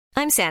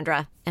I'm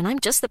Sandra, and I'm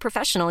just the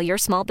professional your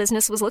small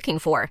business was looking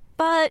for.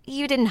 But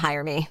you didn't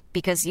hire me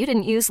because you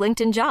didn't use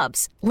LinkedIn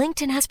Jobs.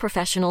 LinkedIn has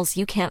professionals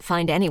you can't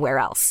find anywhere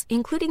else,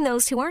 including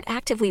those who aren't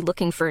actively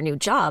looking for a new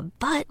job,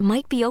 but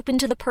might be open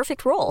to the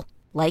perfect role,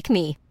 like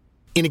me.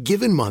 In a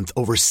given month,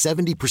 over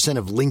 70%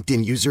 of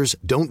LinkedIn users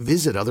don't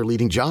visit other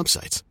leading job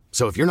sites.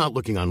 So if you're not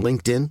looking on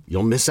LinkedIn,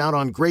 you'll miss out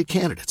on great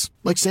candidates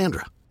like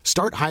Sandra.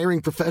 Start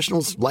hiring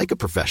professionals like a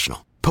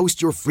professional.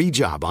 Post your free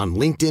job on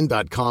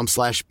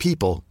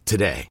linkedin.com/people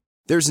today.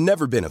 There's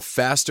never been a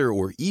faster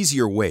or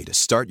easier way to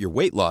start your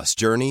weight loss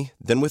journey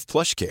than with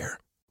PlushCare.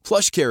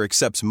 PlushCare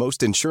accepts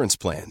most insurance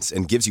plans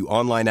and gives you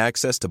online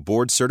access to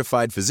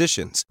board-certified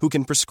physicians who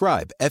can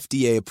prescribe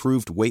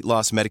FDA-approved weight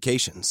loss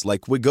medications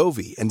like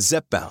Wegovy and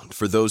Zepbound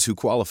for those who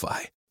qualify.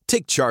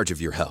 Take charge of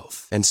your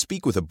health and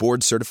speak with a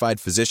board-certified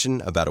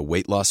physician about a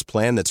weight loss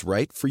plan that's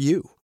right for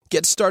you.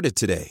 Get started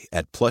today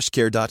at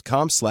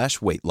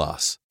plushcare.com/weight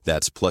loss.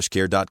 That's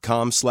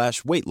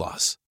plushcare.com/weight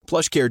loss.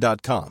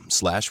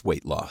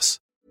 plushcare.com/weight loss.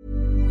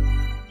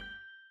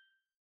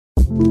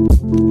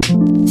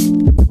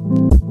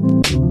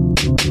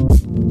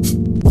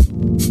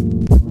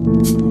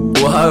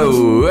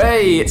 Whoa,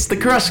 hey, it's the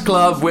Crush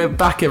Club. We're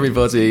back,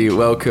 everybody.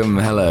 Welcome,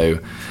 hello,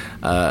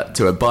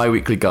 to a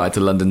bi-weekly guide to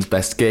London's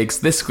best gigs.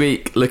 This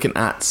week, looking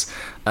at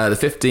the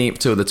 15th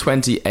till the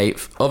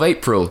 28th of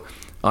April.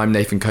 I'm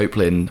Nathan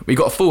Copeland. We've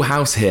got a full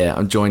house here.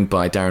 I'm joined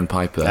by Darren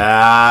Piper.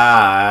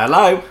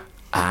 Hello.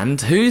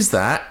 And who's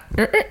that?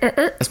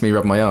 That's me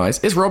rubbing my eyes.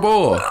 It's Rob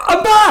Orr.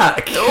 I'm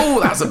back. Oh,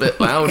 that's a bit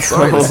loud.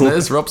 Sorry,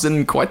 listeners. Rob's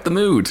in quite the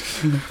mood.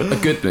 A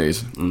good mood.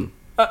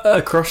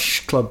 A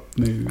Crush Club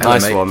mood. Hello,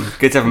 Nice mate. one.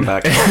 Good to have him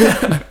back.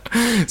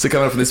 So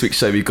coming up on this week's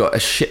show, we've got a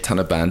shit ton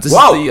of bands. This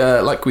Wow. is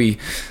the, like we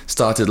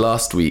started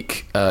last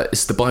week,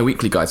 it's the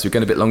bi-weekly guide, so we're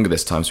going a bit longer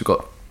this time. So we've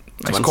got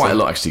actually 20. quite a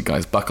lot, actually,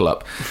 guys. Buckle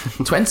up.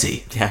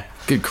 20? Yeah.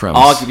 Good crumbs.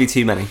 Arguably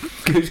too many.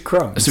 Good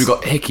crumbs. So we've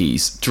got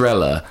Hickeys,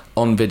 Drella,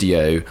 On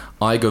Video,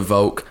 Igor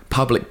Volk,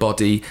 Public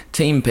Body,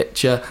 Team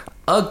Picture,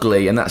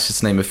 Ugly, and that's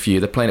just to name a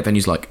few. They're playing at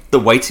venues like... The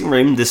Waiting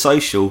Room, The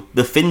Social,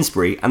 The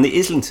Finsbury, and The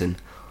Islington.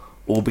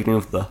 All beginning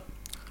with the...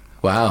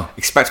 Wow.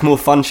 Expect more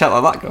fun chat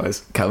like that,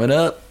 guys. Coming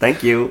up.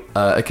 Thank you.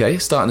 Okay,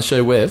 starting the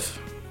show with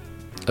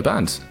a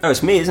band. Oh,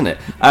 it's me, isn't it?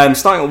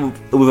 Starting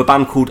with a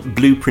band called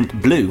Blueprint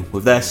Blue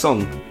with their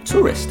song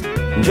Tourist.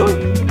 Enjoy. I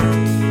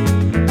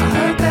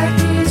heard that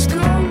he's cool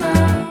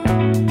now.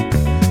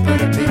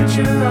 Put a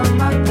picture on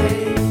my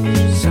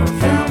page. Some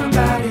film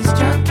about his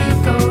junkie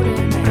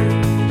golden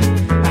age.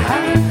 I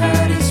haven't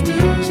heard his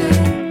music.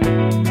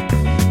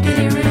 Did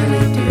he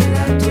really do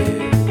that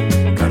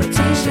too? Got a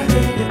t-shirt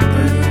here to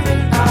prove it.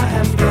 I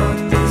have got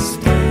this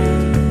too.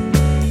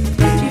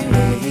 Did you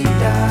hear he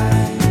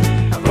died?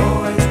 I've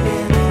always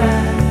been a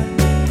fan.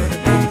 Put a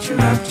picture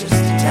up just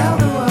to tell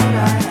the world I am.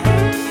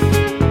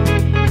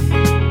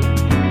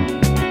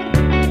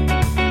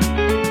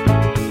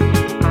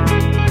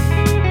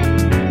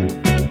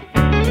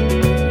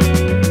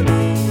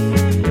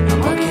 I'm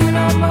working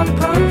on my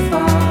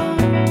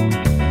profile,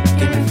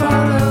 getting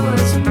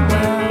followers and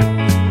well.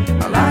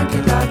 I like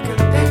it like a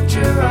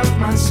picture of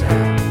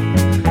myself.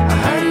 I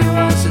heard he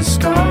was a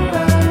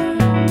scholar.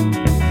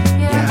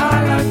 Yeah, I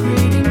like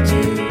reading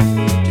too. Do you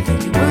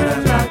think you would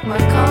have liked my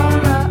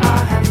collar? I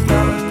have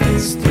thought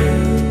this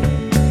through.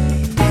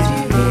 Did you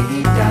hear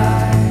he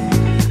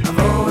died? I've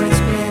always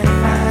been a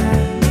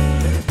fan.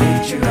 Put a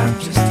picture up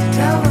just to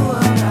tell the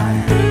world I am.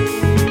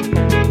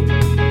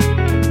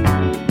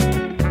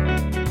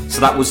 So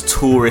that was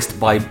Tourist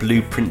by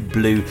Blueprint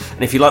Blue.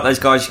 And if you like those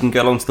guys, you can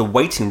go along to the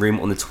Waiting Room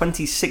on the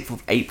 26th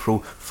of April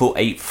for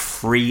a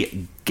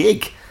free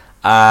gig.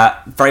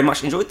 Very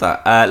much enjoyed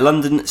that.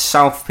 London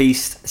South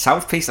East.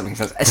 That makes sense.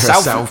 They're a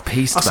South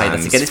East I'll say that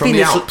band. again. From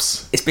the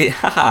Alps. It's been.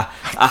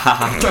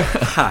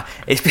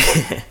 It's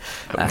been.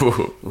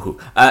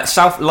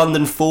 South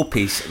London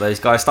four-piece.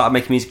 Those guys started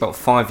making music about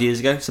 5 years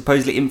ago.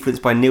 Supposedly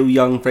influenced by Neil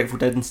Young, Grateful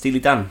Dead, and Steely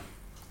Dan.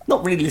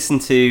 Not really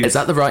listened to. Is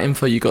that the right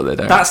info you got there,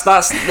 Darren? That's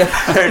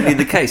apparently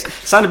the case.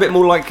 Sound a bit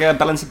more like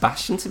Belle and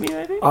Sebastian to me,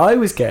 maybe. I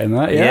was getting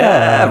that,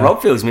 Yeah, Rob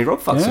feels me.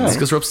 Rob fucks Yeah. with It's me.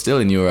 because Rob's still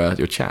in your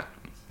chat.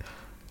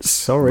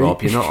 Sorry.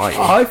 Rob, you're not, are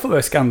you? I thought they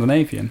were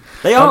Scandinavian.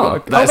 They are.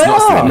 That is they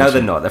not are? Scandinavian. No,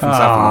 they're not. They're from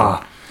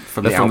South.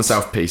 From They're from the Alps.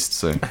 South East,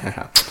 so.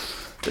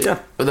 But yeah,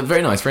 But they're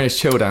very nice,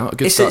 chilled out. A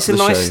good it's start a to the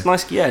nice,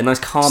 show. nice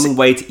calming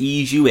way to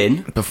ease you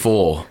in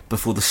Before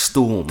before the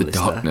storm. the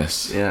listener.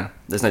 darkness. Yeah,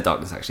 there's no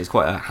darkness actually. It's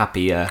quite a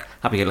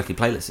happy-go-lucky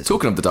playlist. This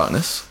Talking of the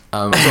darkness,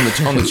 I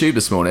was on the tube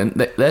this morning.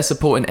 They're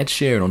supporting Ed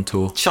Sheeran on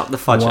tour. Shut the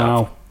fudge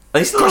Wow. up. Are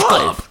they still Crush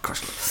alive? Club. Crush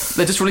Club.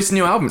 They just released a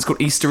new album. It's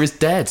called Easter is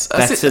Dead.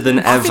 Better than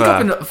I think ever.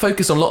 I've been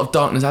focused on a lot of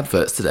darkness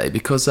adverts today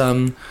because I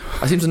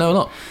seem to know a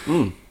lot.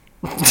 Do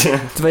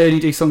they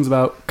only do songs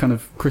about kind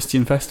of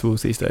Christian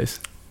festivals these days?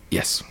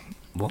 Yes.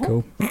 What?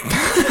 Cool.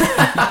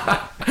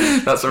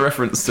 That's a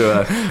reference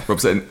to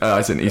Rob saying,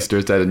 I said Easter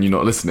is Dead and you're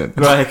not listening.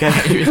 Right,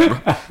 okay.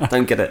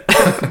 Don't get it.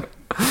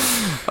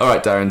 All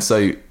right, Darren.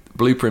 So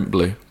Blueprint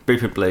Blue.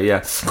 Blueprint Blue,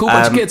 yeah. Cool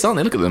bunch of kids, aren't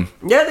they? Look at them.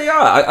 Yeah, they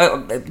are.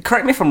 I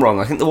correct me if I'm wrong.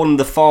 I think the one on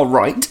the far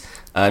right,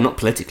 not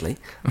politically,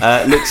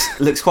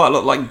 looks quite a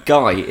lot like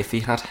Guy if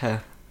he had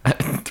hair.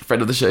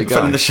 Friend of the show guy.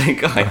 Friend of the show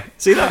Guy.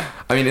 See that?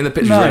 I mean, in the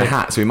picture, No. he's wearing a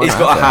hat, so he might He's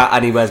have got a hair. hat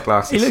and he wears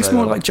glasses. He looks so-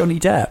 more like Johnny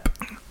Depp.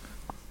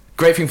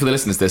 Great thing for the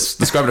listeners, this.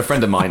 Describing a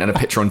friend of mine and a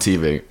picture on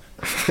TV.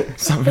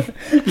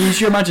 Use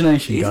your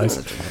imagination,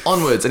 guys.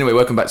 Onwards. Anyway,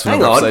 welcome back to Hang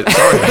another on. episode.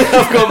 Sorry.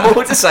 I've got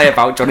more to say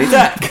about Johnny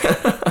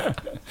Depp.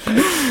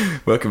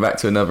 Welcome back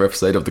to another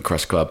episode of the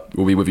Crush Club.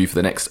 We'll be with you for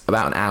the next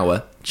about an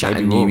hour, chatting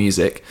Maybe new more.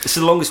 music. It's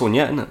the longest one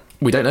yet, isn't it?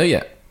 We don't know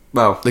yet.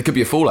 Well, There could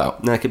be a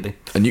fallout. no, it could be.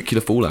 A nuclear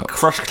fallout.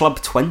 Crush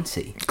Club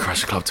 20.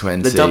 Crush Club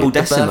 20. The double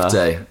decimal.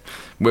 birthday.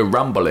 We're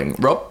rumbling.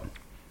 Rob?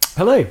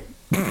 Hello.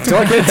 Do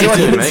I get, How you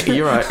doing, mate?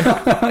 You're right.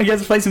 I get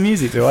to play some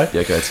music, do I?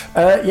 Yeah, good.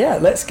 Yeah,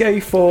 let's go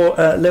for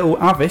Little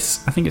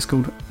Avis. I think it's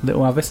called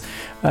Little Avis,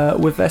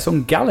 with their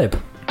song Galib.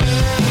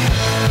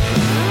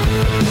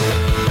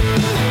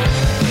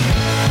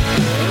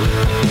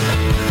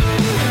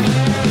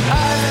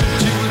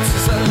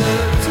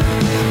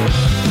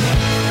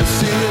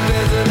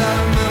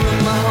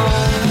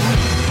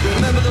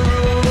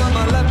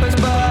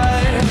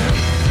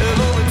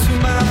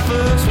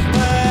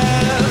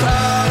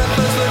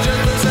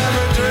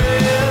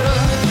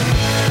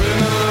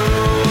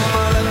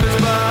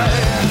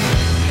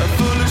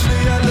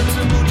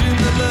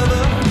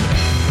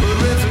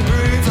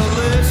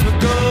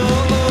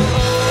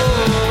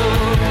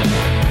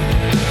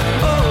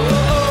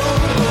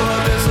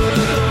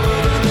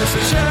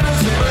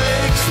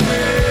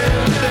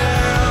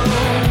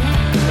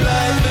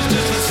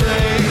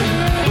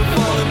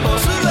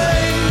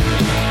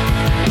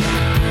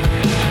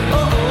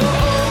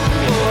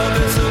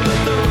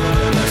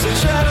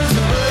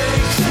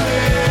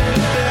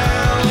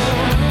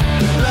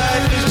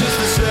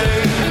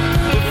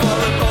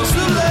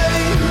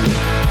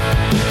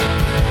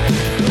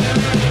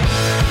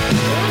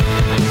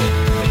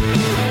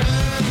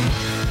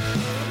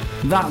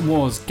 That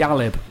was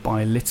Galib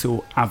by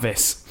Little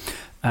Avis.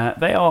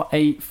 They are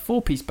a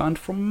four-piece band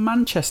from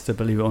Manchester,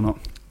 believe it or not.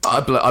 I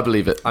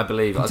believe it. I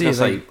believe. I was going to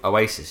say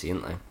Oasis,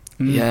 didn't they?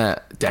 Yeah.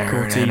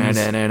 Cortines.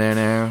 I don't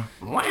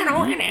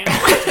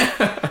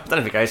know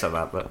if it goes like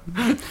that, but...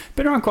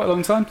 Been around quite a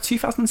long time.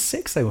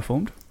 2006 they were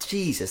formed.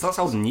 Jesus, that's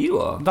older than you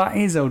are. That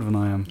is older than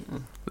I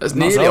am. That's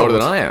nearly older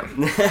than I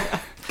am.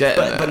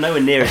 But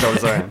nowhere near as old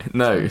as I am.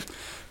 No.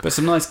 But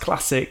some nice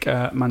classic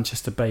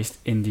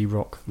Manchester-based indie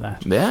rock there.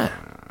 Yeah.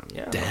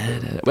 Yeah.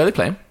 Where are they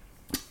playing?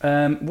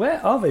 Where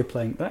are they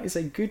playing? That is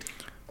a good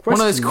question. One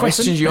of those Nathan.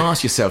 questions you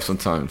ask yourself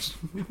sometimes.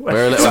 Where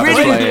are It's a Little Avis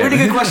really, playing? really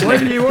good question. When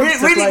do you want to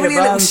play a Really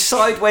little band?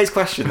 sideways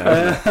question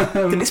there.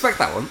 Didn't expect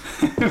that one.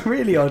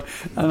 Really odd.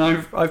 And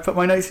I've put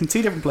my notes in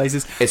two different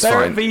places. It's They're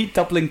fine. at the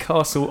Dublin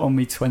Castle on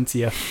me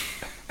 20th.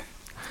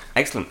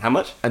 Excellent. How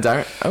much? And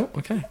Darren? Oh,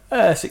 okay.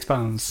 £6.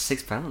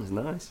 £6.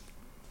 Nice.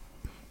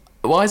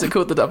 Why is it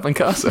called the Dublin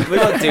Castle? We're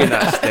not doing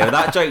that still.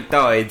 That joke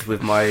died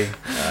with my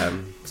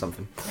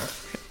something.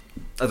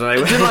 I don't know.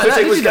 Didn't like Where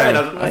that, it was did you going.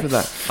 know? I don't know. After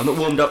that. I'm not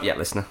warmed up yet,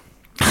 listener.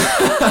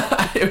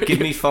 Give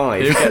me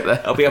 5. You'll get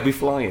there. I'll be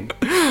flying.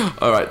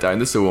 All right, Darren,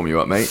 this will warm you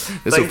up, mate.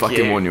 This will Thank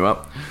fucking you. warm you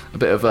up. A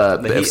bit of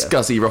heater.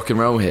 scuzzy rock and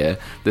roll here.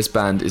 This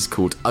band is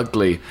called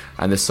Ugly,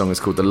 and this song is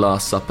called The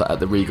Last Supper at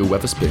the Regal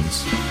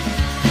Weatherspoons.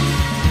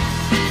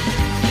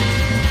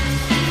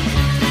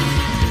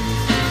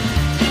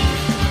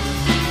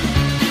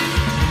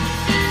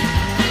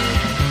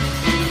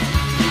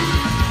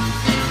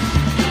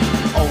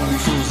 Only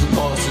fools and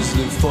horses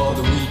live for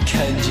the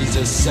weekend,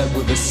 Jesus said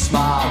with a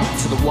smile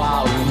to the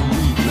wild and the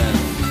weak men.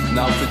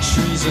 Now for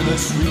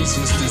treasonous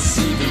reasons,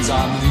 deceivings,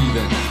 I'm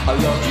leaving. I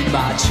love you,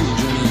 my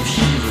children, you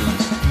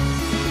heathens.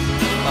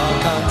 I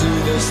can't do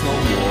this no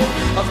more.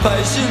 I've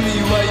patiently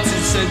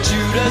waited, said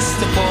Judas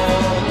to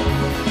Paul.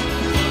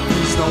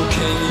 He's no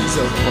king, he's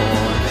a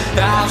pawn.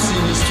 I've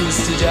seen he's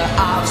twisted, yeah,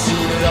 I've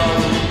seen it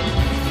all.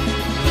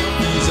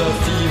 He's a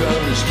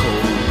feverish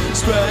cold,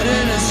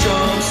 spreading his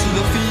germs to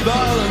the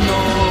feeble and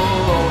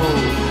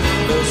old.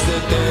 There's the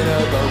thing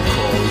about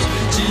cold.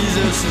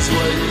 Jesus is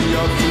waiting,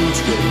 your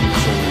food's getting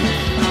cold.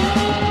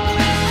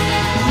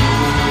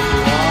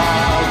 You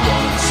are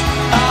once,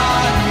 I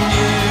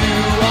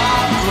knew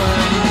I'd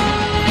rain.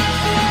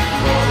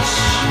 Hush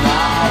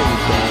now,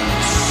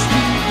 don't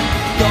speak,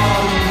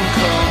 don't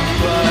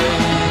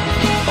complain.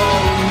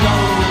 Oh no,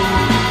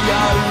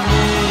 I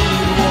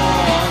need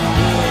one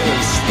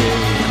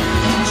mistake.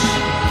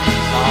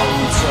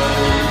 I'll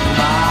take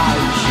my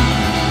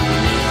cue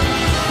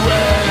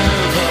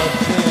with a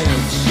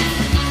pinch.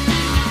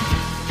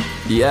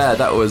 Yeah,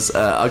 that was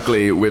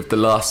Ugly with The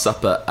Last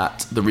Supper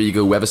at the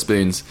Regal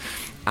Weatherspoons.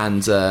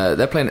 And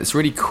they're playing this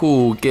really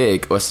cool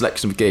gig, or a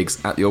selection of gigs,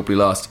 at the Old Blue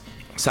Last.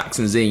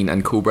 Saxon Zine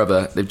and Cool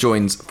Brother, they've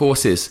joined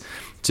forces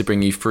to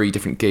bring you 3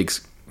 different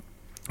gigs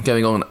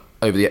going on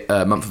over the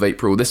month of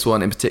April. This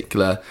one in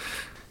particular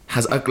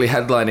has Ugly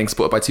headlining,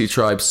 supported by 2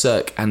 tribes,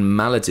 Cirque and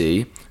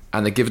Malady.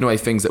 And they're giving away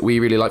things that we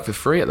really like for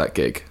free at that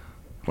gig.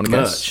 Want to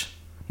guess? Merch.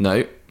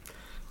 No.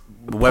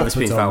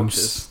 Weatherspoon Poppadoms.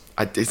 vouchers.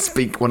 I did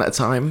speak one at a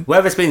time.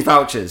 Weatherspoons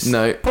vouchers.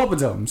 No,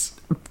 Poppadoms.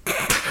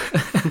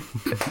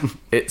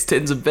 it's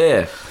tins of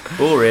beer.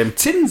 Boring.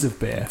 Tins of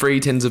beer. 3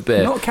 tins of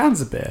beer. Not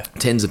cans of beer.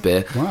 Tins of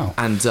beer. Wow.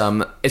 And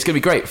it's going to be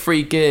great.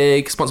 Free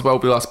gig, sponsored by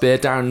Old Blue Last Beer.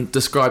 Darren,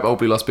 describe Old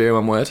Blue Last Beer in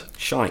one word.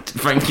 Shite.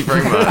 Thank you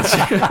very much.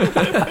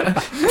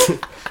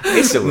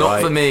 It's all Not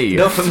right. for me.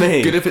 Not for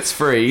me. Good if it's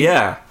free.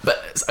 Yeah.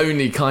 But it's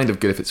only kind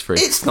of good if it's free.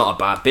 It's not a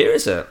bad beer,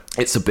 is it?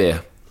 It's a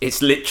beer. It's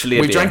literally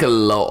a We beer. drank a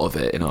lot of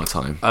it in our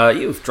time.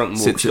 You've drunk more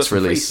Since its shots than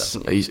free release.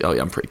 stuff, haven't you? Oh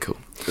yeah, I'm pretty cool.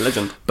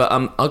 Legend. But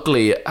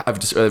Ugly have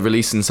just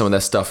releasing some of their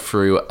stuff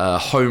through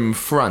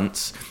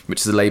Homefront,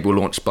 which is a label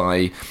launched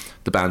by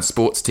the band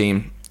Sports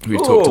Team, who we've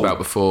talked about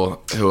before,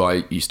 who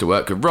I used to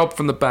work with Rob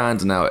from the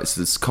band, and now it's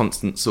this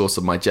constant source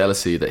of my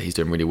jealousy that he's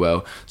doing really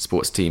well.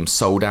 Sports Team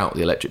sold out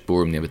the Electric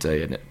Ballroom the other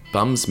day, and it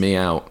bums me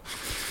out.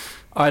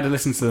 I had to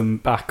listen to them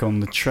back on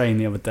the train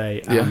the other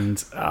day,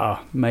 and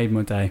made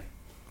my day.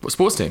 What,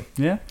 Sports Team?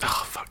 Yeah?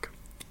 Oh, fuck.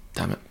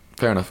 Damn it.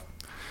 Fair enough.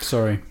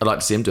 Sorry. I'd like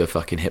to see him do a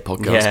fucking hit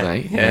podcast, Yeah,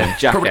 mate. yeah.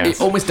 Jackass. Probably,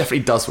 he almost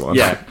definitely does one.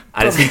 Yeah.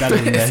 And Probably better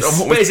than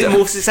this. But is it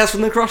more successful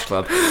than the Crush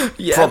Club?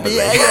 Yeah, Probably.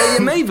 yeah,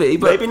 maybe,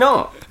 but Maybe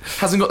not.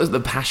 hasn't got the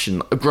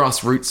passion, a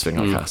grassroots thing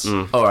like us.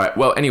 All right,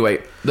 well,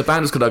 anyway, the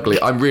band is called Ugly.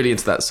 I'm really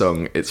into that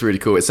song. It's really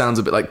cool. It sounds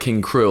a bit like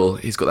King Cruel.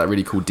 He's got that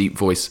really cool deep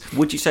voice.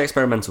 Would you say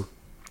experimental?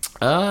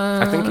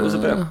 I think it was a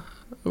bit.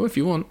 Well, if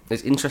you want.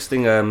 There's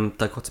interesting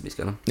dichotomies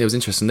going on. It was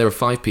interesting. They're a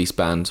 5-piece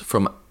band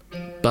from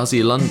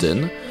Buzzy,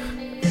 London.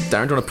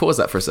 Darren, do you want to pause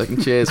that for a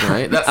second? Cheers,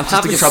 mate. That's I'm just to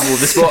having give- trouble with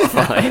the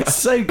Spotify. It's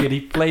so good,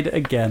 he played it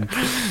again.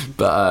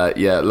 But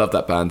yeah, love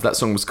that band. That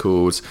song was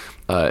called...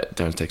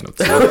 Darren's taking off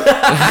the song.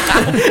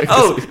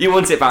 Oh, you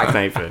want it back,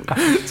 Nathan?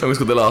 The song was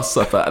called The Last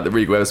Supper at the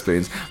Regal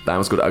Weatherspoons. Band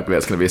was called Ugly.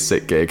 That's going to be a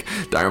sick gig.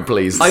 Darren,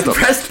 please I stop.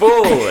 pressed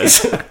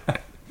pause.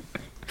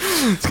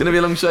 It's going to be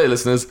a long show,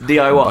 listeners.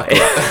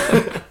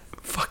 DIY.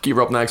 Fuck you,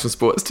 Rob Nags from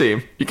Sports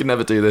Team. You can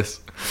never do this.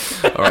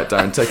 All right,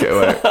 Darren, take it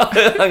away.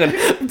 Hang on,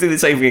 I'll do the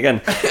same thing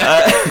again.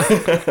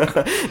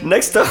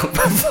 Next up,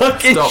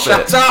 fucking Stop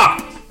shut it.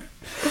 up.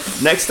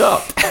 Next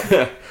up,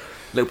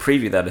 little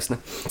preview there, listener.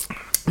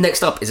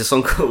 Next up is a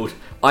song called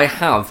 "I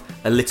Have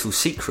a Little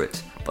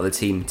Secret" by the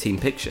Team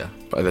Picture.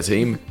 By the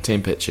Team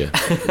Picture.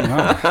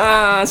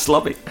 Ah,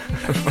 slobby.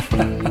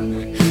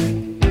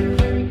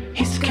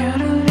 He's got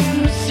a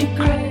little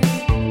secret.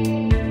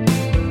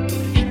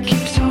 He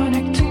keeps on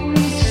acting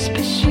real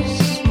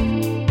suspicious.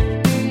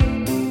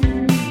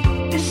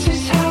 This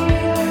is how we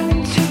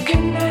learn to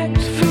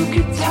connect through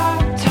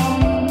guitar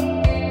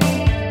tone.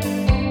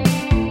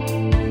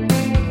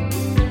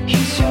 He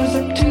shows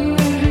up to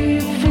every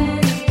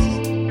event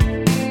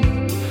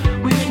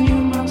with new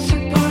marks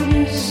upon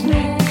his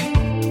neck.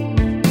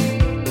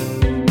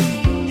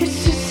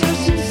 This is how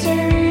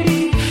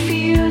sincerity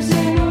feels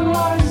in a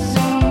war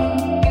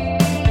zone.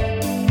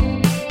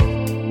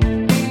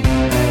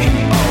 He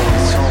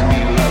always told me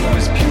love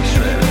was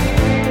putrid.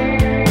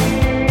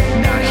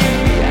 Now he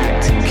be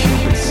acting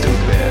Cupid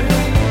stupid.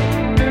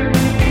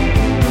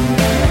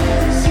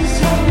 This is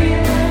how we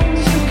learn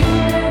to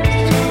connect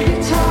through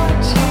guitar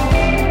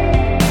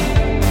tone.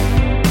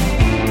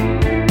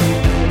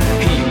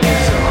 He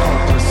lives a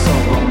hopeless, so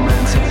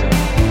romantic,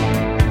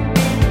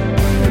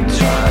 and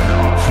trying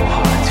awful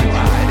hard to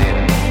hide it.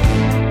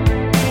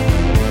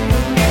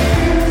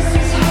 This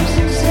is how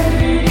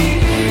sincerity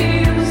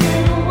feels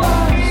in a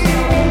war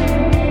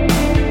zone.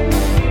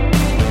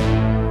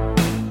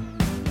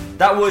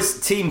 That was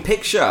Team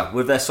Picture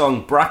with their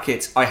song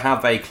Bracket, I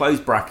Have a Close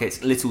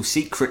Bracket, Little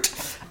Secret.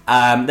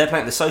 They're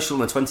playing at the Social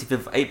on the 25th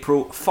of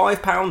April.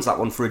 £5 that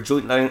one for a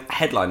joint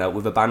headliner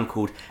with a band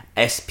called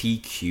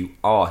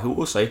SPQR, who are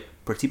also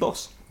Pretty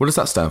Boss. What does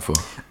that stand for?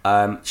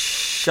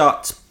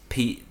 Shut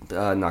Pete.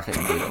 No, I can't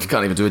even do You it.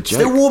 can't even do a joke.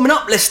 Still warming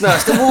up, listener.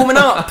 Still warming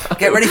up.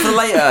 Get ready for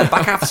later.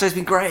 Back half episode's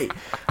been great.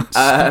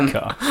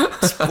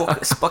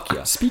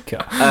 Spuckier.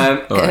 Speaker.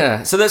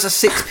 Yeah. So there's a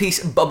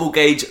 6-piece bubble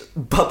gaze.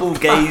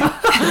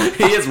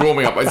 He is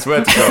warming up, I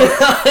swear to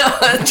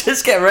God.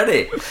 Just get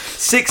ready.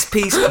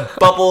 6-piece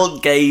bubble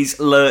gaze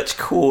lurch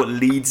core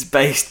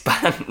Leeds-based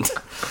band,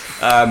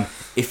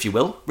 if you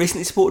will.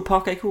 Recently supported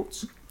Parquet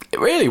Courts.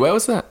 Really? Where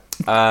was that?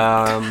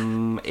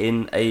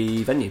 In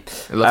a venue.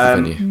 A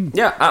lovely venue.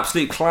 Yeah,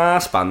 absolute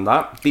class band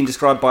that. Been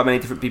described by many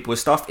different people as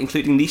stuff,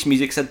 including Niche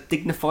Music said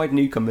dignified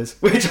newcomers,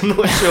 which I'm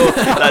not sure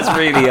that's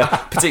really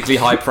particularly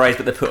high praise,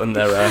 but they put on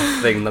their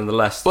thing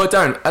nonetheless. Well,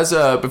 Darren, as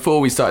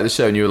before we started the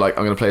show and you were like,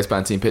 I'm going to play this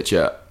band Team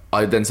Picture,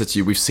 I then said to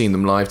you, we've seen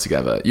them live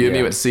together. You and me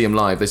Yeah. went to see them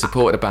live. They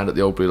supported a band at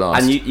the Old Blue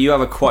Last. And you have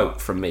a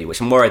quote from me,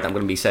 which I'm worried that I'm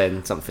going to be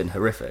saying something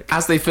horrific.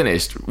 As they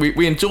finished,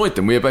 we enjoyed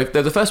them. We were both.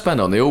 They're the first band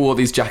on. They all wore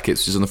these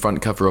jackets, which is on the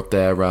front cover of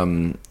their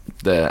album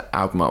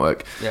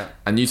artwork. Yeah.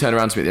 And you turned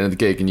around to me at the end of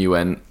the gig and you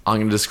went, "I'm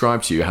going to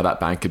describe to you how that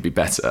band could be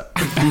better."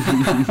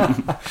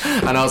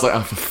 And I was like,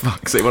 "Oh, for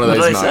fuck's sake!" One of What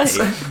those did I nights.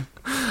 say?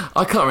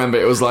 I can't remember.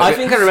 It was like I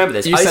think I remember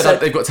this. You I said said-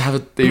 they've got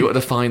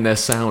to find their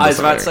sound. I or was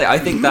about to something. say, I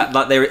think that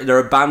like they're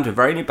a band, a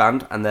very new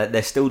band, and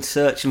they're still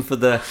searching for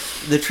the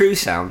true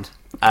sound.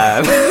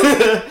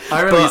 I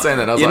remember you saying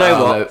that. And I was you like,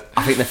 know oh, what? no.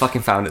 I think they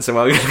fucking found it so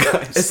well,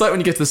 guys. It's like when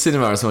you get to the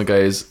cinema and someone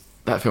goes,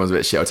 "That film was a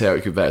bit shit. I'll tell you what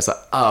you could better." It's like,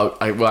 oh,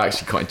 I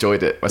actually quite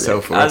enjoyed it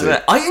myself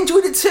already. I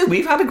enjoyed it too.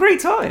 We've had a great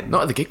time.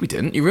 Not at the gig, we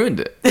didn't. You ruined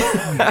it.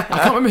 I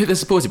can't remember who they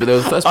supported, but they were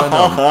the first band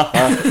on.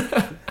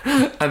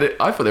 And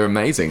I thought they were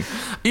amazing.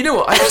 You know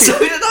what? So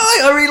did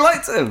I. I really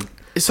liked them.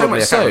 It's so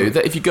much so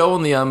that if you go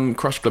on the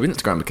Crush Club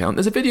Instagram account,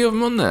 there's a video of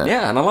them on there.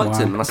 Yeah, and I liked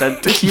them. And I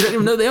said, You don't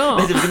even know they are.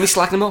 they didn't give me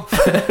slacking them off.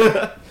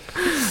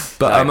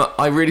 But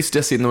I really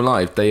suggest seeing them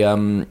live. They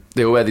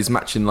will wear these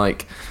matching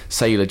like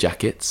sailor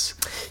jackets.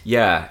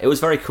 Yeah, it was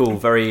very cool.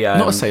 Very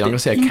Not a sailor. I'm going to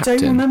say a You captain.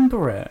 don't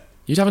remember it?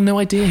 You'd have no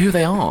idea who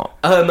they are.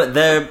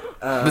 they're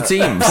The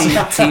teams.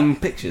 team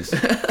pictures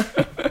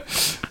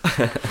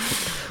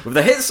with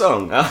the hit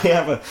song. I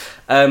have a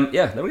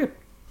yeah. There we go.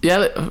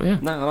 Yeah. Yeah.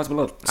 No, I like them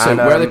a lot. So And,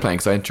 where are they playing?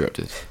 Because I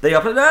interrupted. They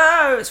are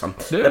no, it's fun.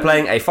 Yeah. They're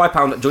playing a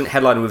 £5 joint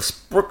headliner with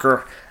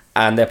Sprooker,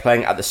 and they're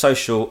playing at the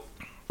Social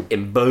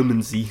in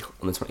Bermondsey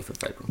on the 25th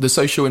of April. The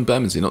Social in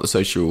Bermondsey, not the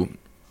Social.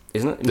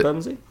 Isn't it in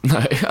Bermondsey? No,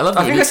 I love.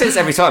 I think I say this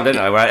every time, don't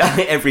I? Right?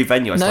 Every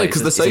venue. I No, say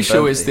because the it's in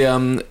Social is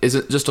Bermondsey. the is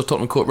just off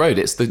Tottenham Court Road.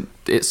 It's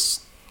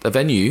a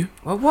venue.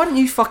 Well, why don't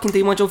you fucking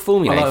do my job for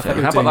me, I like Nathan? how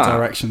you're How doing about that?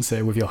 directions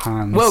here with your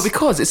hands. Well,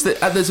 because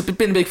there's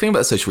been a big thing about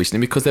the Social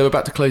recently because they were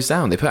about to close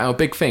down. They put out a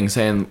big thing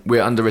saying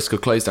we're under risk of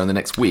close down the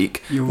next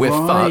week. You're we're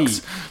right.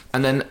 fucked.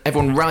 And then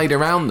everyone rallied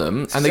around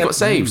them and they got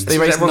saved. They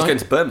raised Everyone's going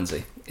to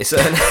Bermondsey. It's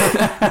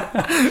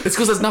It's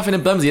because there's nothing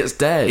in Bermondsey. It's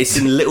dead. it's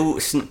in Little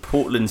St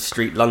Portland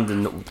Street,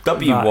 London,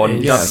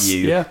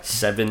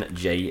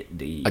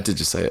 W1W7JD. I did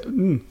just say it,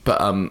 but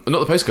not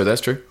the postcode.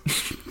 That's true.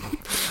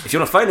 If you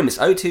want to phone them, it's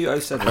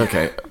 0207.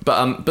 Okay,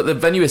 but the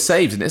venue is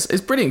saved and it's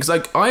brilliant because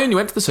like I only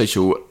went to the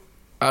Social.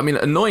 I mean,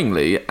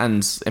 annoyingly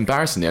and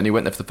embarrassingly, I only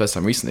went there for the first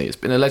time recently. It's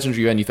been a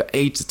legendary venue for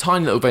ages, a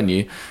tiny little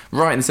venue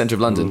right in the centre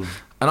of London.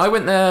 And I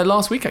went there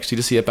last week actually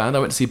to see a band. I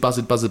went to see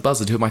Buzzard,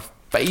 who are my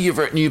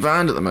favourite new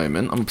band at the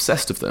moment. I'm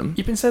obsessed with them.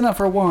 You've been saying that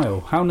for a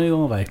while. How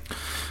new are they?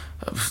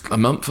 A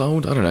month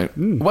old, I don't know.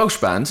 Welsh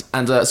band,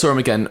 and saw them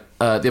again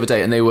the other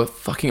day, and they were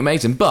fucking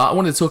amazing. But I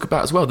wanted to talk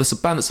about as well, there's a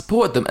band that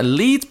supported them, a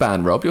Leeds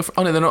band, Rob.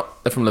 Oh no, they're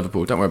not. They're from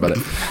Liverpool. Don't worry about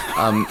it.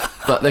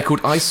 But they're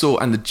called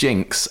Eyesore and the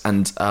Jinx,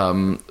 and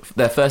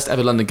their first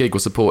ever London gig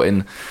was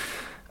supporting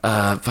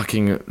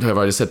fucking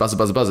whoever I just said,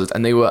 Buzzard,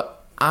 and they were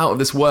out of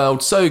this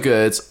world, so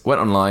good. Went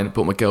online,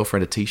 bought my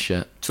girlfriend a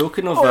t-shirt.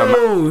 Talking of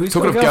Who's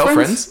Talking of got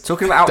girlfriends,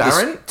 talking about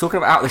Darren? talking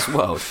about out this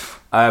world.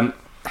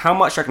 How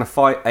much I can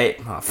fight?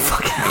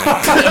 Fuck.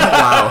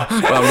 Wow.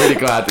 Well, I'm really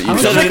glad that you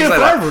much said I can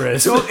that. forever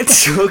is.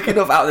 Talking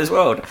of out this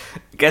world.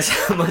 Guess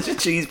how much a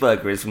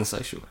cheeseburger is from the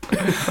Social?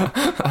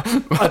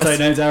 I don't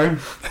know, Darren.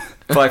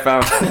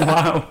 £5.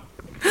 Wow.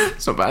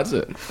 It's not bad, is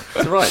it? It's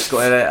alright. It's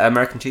got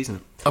American cheese in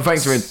it. Oh,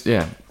 thanks for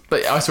yeah.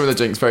 But I saw the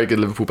Jinx, very good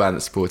Liverpool band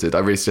that supported. I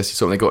really suggest you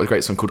saw them. They got a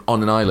great song called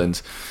On an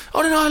Island.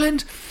 On an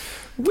Island.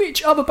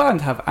 Which other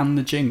band have and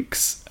the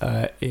Jinx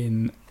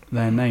in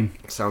their name?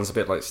 Sounds a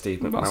bit like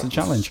Steve McMahon. That's a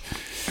challenge.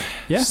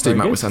 Yeah, Steve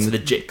very Matwis good. and The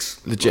Jicks.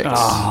 the Jinx.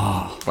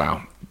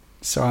 Wow.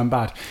 So I'm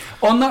bad.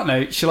 On that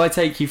note, shall I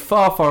take you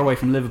far, far away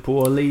from Liverpool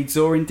or Leeds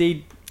or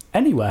indeed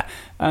anywhere?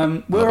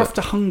 We're off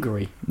to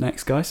Hungary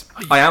next, guys.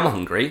 I am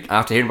hungry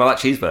after hearing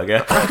about that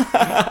cheeseburger.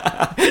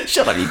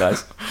 Shut up, you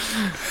guys.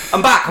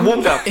 I'm back. I'm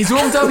warmed up. He's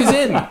warmed up, he's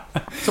in.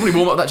 Somebody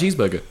warm up that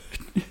cheeseburger.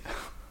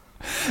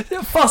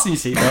 Fasten your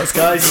seatbelts,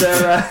 guys.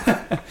 So,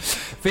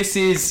 this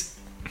is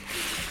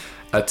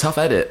A tough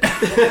edit.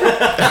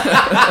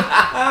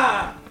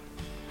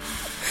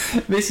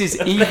 This is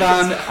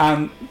Ivan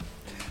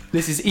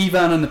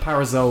and the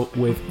Parasol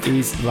with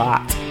Is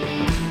That.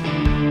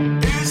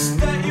 Is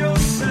that your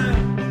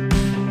scent?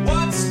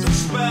 What's the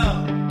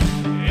spell?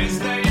 Is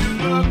that you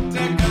look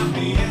that got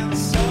me in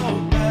so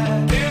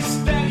bad?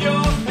 Is that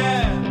your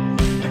hair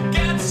that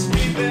gets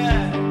me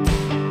there?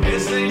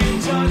 Is that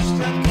your touch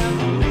that can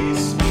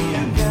release me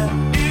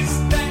again?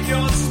 Is that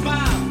your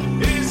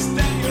smile? Is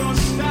that your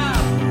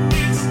style?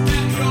 Is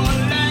that your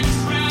legs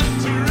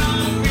wrapped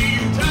around me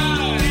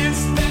tight? Is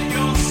that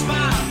your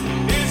smile?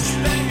 Is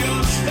that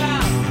your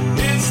style?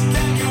 Is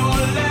that your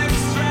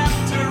legs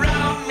wrapped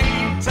around me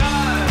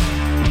tight?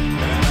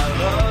 And I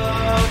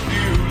love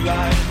you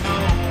like no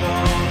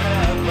one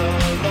ever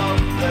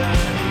loved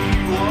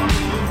anyone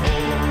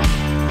before.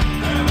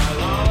 And I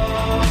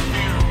love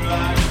you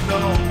like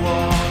no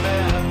one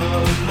ever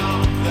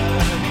loved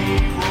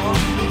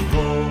anyone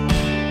before.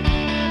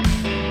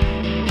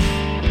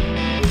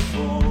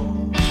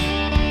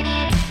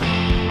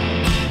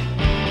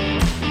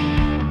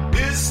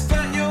 Is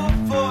that your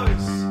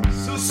voice,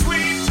 so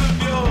sweet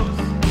of yours?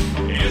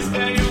 Is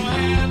that your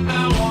hand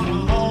I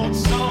wanna hold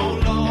so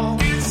long?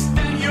 Is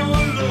that your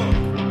look,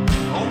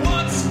 or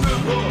what's the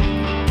hook?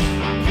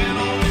 I can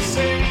only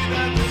say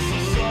that this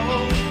is so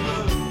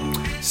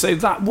good. So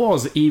that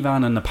was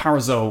Ivan and the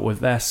Parasol with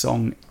their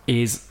song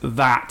Is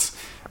That.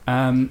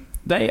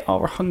 They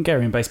are a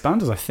Hungarian-based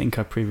band, as I think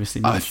I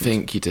previously I mentioned.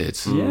 think you did.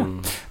 Yeah,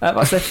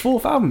 that's their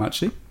 4th album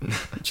actually,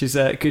 which is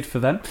good for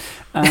them.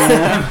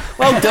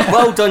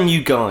 Well done,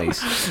 you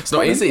guys. It's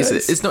not easy.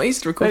 It's not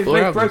easy to record 4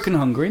 They've albums. broken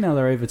Hungary. Now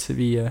they're over to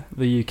the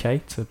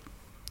UK to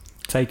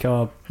take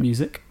our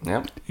music,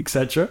 Yeah.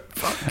 etc.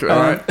 All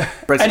right.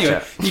 Brexit Anyway,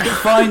 chat. you can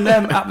find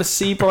them at the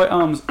Seabright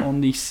Arms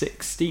on the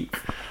 16th.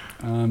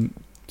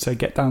 So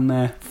get down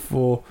there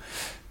for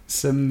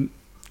some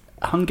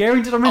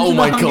Hungarian. Did I mention Oh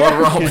my the God,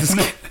 Hungarian?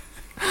 Rob.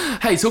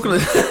 Hey, talking to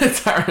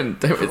Darren,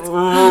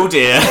 Oh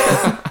dear.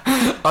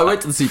 I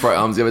went to the Seabright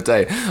Arms the other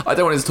day. I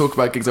don't want to talk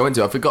about gigs I went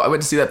to. I forgot I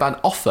went to see that band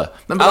Offer.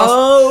 Remember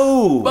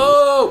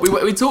Oh,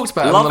 we talked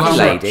about it on the lovely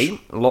last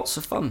lady. Lots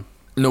of fun.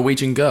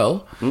 Norwegian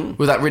girl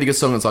with that really good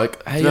song that's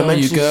like, hey, Did I all you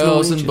mention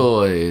girls and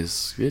Norwegian?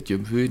 boys. Get your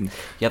food.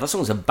 Yeah, that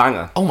song's a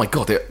banger. Oh my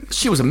God,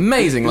 she was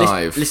amazing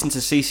live. Listen to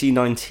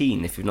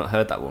CC19 if you've not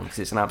heard that one, because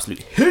it's an absolute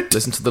hit.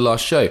 Listen to the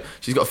last show.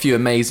 She's got a few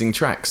amazing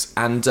tracks.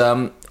 And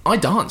I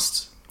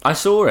danced. I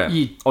saw it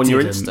You on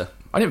your didn't. Insta.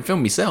 I didn't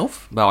film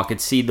myself. Well, I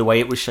could see the way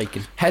it was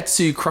shaking. Head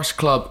to Crush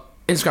Club,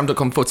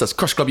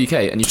 Instagram.com/Crush Club UK,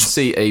 and you should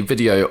see a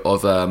video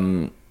of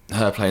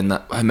her playing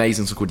that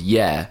amazing song called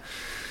Yeah.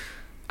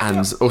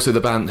 And also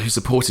the band who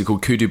supported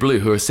called Kudu Blue,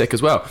 who are sick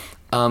as well.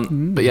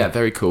 But yeah,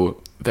 very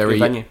cool. Very Good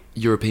venue.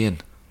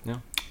 European.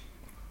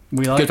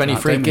 We like Good venue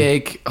that, for a don't we?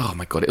 gig. Oh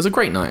my God, it was a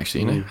great night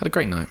actually, you know. Had a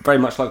great night. Very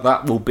much like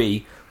that will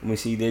be when we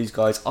see these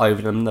guys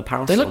over in the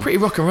parasol. They look pretty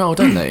rock and roll,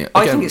 don't they?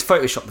 I Again, think it's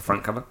Photoshop, the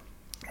front cover.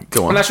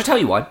 Go on. And I shall tell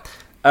you why.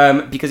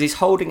 Because he's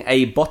holding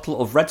a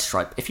bottle of Red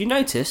Stripe. If you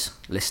notice,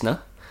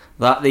 listener,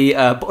 that the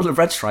bottle of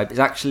Red Stripe is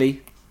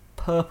actually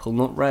purple,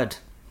 not red.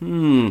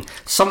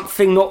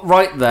 Something not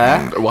right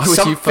there. Why would you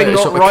Something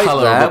Photoshop not the right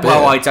colour of there. a beer?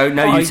 Well, I don't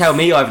know. You tell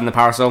me, Ivan the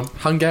Parasol.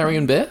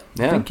 Hungarian beer?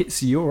 I Yeah. think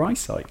it's your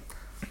eyesight.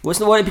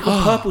 Wasn't the one it'd be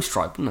called Purple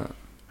Stripe, wouldn't it?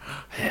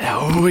 Yeah,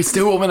 oh, he's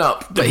still warming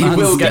up, but he man's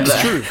will get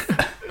next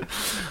there.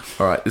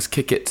 All right, let's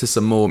kick it to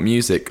some more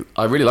music.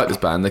 I really like this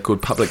band. They're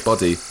called Public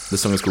Body. The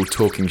song is called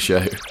Talking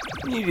Show.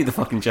 You do the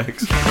fucking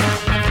jokes.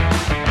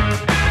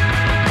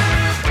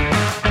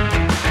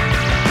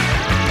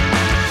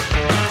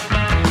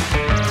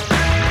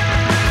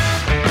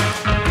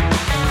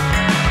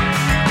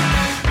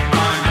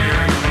 I'm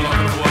hearing a block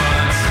of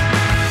words.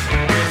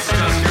 It's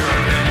just your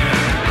opinion.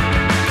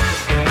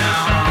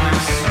 Now I'm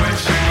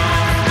switching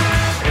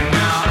off.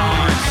 Now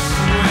I'm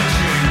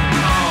switching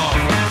off.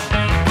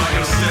 But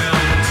you're still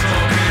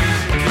talking.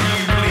 Can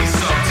you please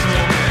stop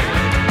talking?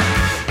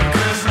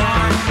 Because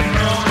I'm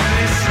not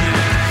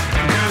listening.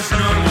 Because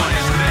no one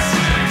is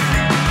listening.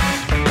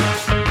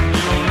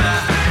 You're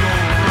left,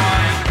 you're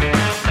right.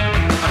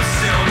 I'm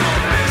still not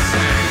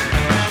listening.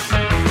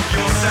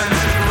 You're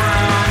centered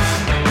around.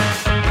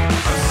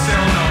 I'm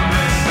still not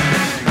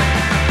listening.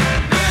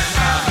 Let's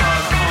have a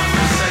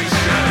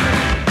conversation,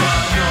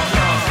 but not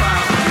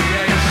about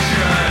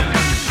creation.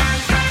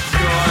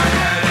 You're a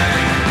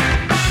headache.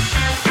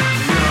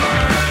 You're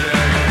a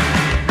headache.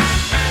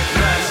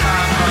 Let's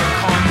have a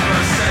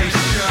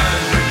conversation.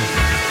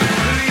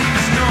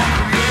 Please, not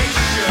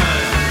creation.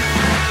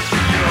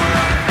 You're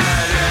a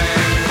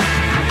headache.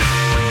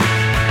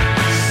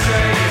 You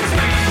say it's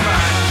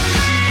feedback.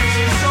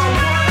 She's so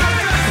what I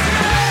just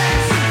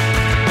said.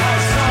 Our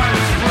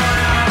silence run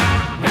out.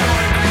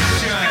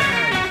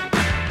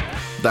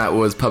 Creation. That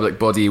was Public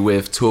Body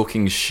with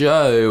Talking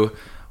Show.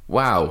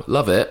 Wow,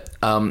 love it.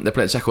 They're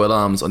playing at Jackal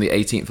Alarms on the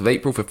 18th of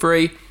April for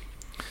free.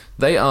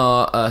 They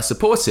are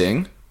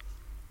supporting...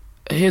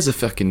 Here's a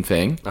fucking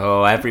thing.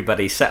 Oh,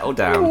 everybody, settle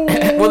down.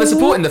 Well, they're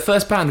supporting the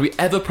first band we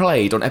ever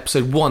played on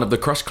episode 1 of the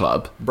Crush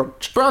Club.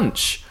 Brunch.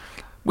 Brunch.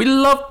 We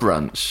love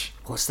Brunch.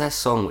 What's their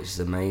song, which is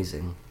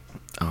amazing?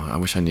 Oh, I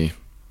wish I knew.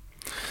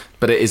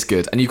 But it is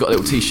good. And you've got a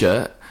little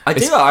t-shirt. I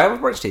do. I have a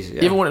brunch t-shirt.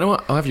 You ever worn it in a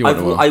while? Oh, have you worn it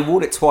in a while? I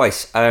wore it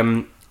twice.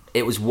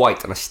 It was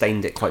white, and I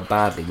stained it quite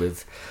badly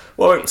with.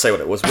 Well, I won't say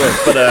what it was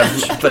with, but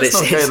Let's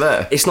not go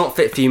there. it's not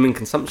fit for human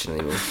consumption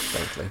anymore.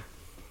 Frankly.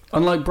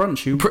 Unlike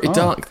Brunch, you Pretty are.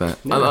 dark, that.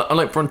 I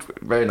like Brunch.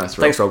 Very nice,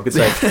 Rob. Thanks, Rob. Good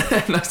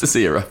save. Nice to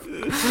see you, Rob.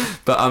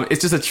 But it's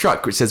just a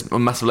truck which says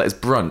on massive letters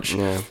Brunch.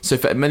 Yeah. So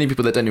for many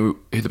people that don't know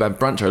who the band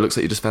Brunch are, it looks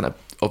like you just found out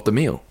of the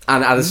meal.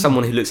 And as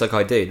someone who looks like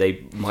I do,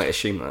 they might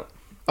assume that.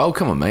 Oh,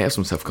 come on, mate. Have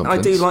some I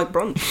self-confidence. do like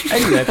brunch.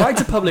 Anyway, back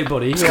to Public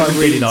Body, who I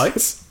really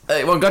liked.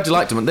 Well, I'm glad you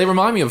liked them. They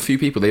remind me of a few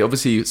people. They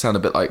obviously sound a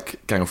bit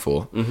like Gang of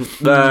Four.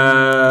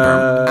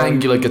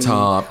 Angular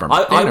guitar.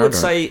 I would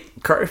say,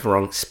 correct me if I'm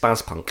wrong,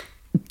 spaz punk.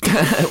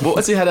 What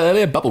was he had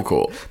earlier?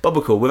 Bubblecore.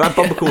 Bubblecore. We've had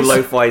Bubblecore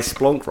lo-fi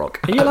splonk rock.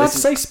 Are you allowed to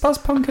say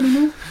spaz punk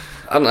anymore?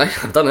 I don't know.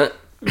 I've done it.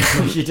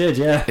 You did,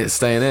 yeah. It's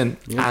staying in.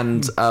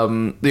 And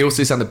they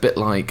also sound a bit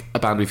like a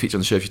band we featured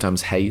on the show a few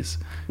times, Haze.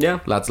 Yeah.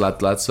 Lads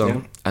song.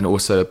 Yeah. And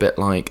also a bit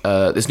like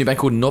this new band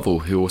called Novel,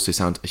 who also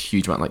sound a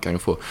huge amount like Gang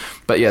of Four.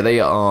 But yeah,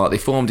 they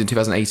formed in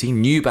 2018.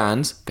 New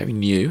band, very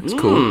new. It's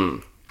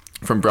cool.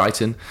 From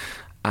Brighton.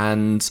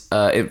 And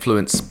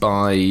influenced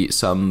by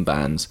some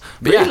bands.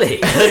 But Really?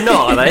 They're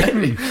not, are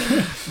they?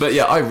 But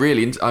yeah, I'm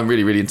really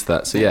into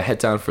that. So yeah, head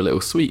down for a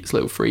little sweet,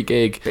 little free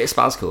gig. Bit of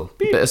spazcore.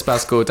 Bit of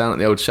spazcore down at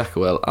the old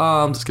Shacklewell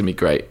Arms. It's gonna be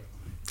great.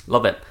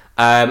 Love it.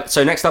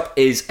 So next up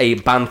is a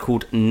band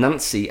called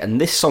Nancy,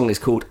 and this song is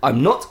called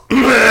I'm Not...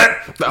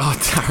 Oh,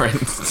 Darren.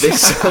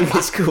 This song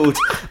is called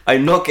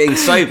I'm Not Getting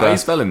Sober. How are you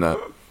spelling that?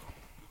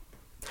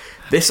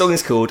 This song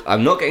is called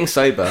I'm Not Getting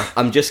Sober,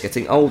 I'm Just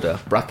Getting Older,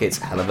 brackets,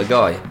 hell of a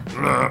guy.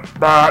 I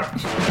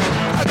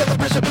got the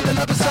pressure building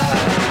up inside.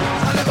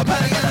 I never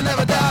panic and I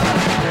never doubt.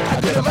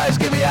 I did advice,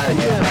 get me out of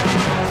here.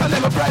 I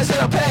live a price and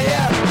I'll pay,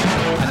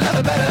 yeah.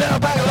 Another better than a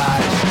bag of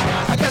lies.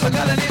 I guess I'm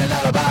gonna need an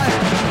alibi.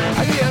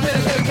 I give you a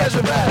minute, can catch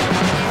me back.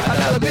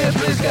 Another beer,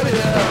 please get me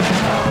there.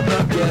 I'm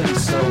not getting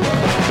sober.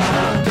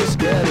 I'm just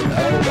getting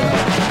older.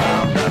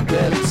 I'm not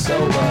getting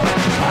sober.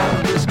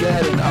 I'm just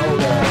getting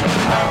older.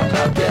 I'm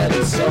not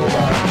getting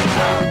sober.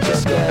 I'm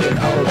just getting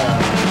older.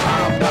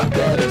 I'm not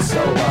getting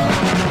sober.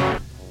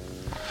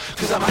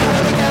 Cause I'm a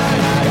hell of a guy.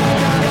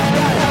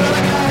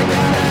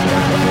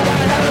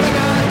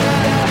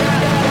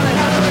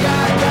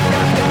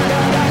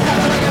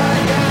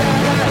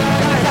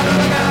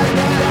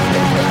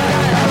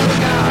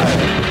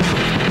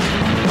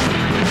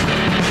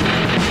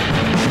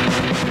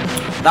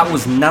 That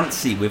was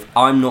Nancy with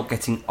I'm Not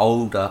Getting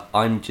Older,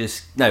 I'm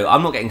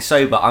not getting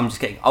sober, I'm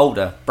just getting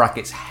older,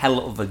 brackets,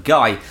 hell of a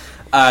guy.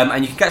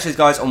 And you can catch those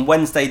guys on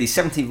Wednesday the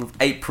 17th of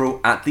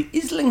April at the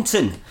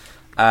Islington.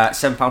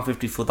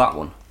 £7.50 for that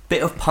one.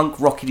 Bit of punk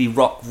rockety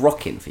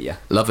rocking for you.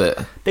 Love it.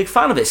 Big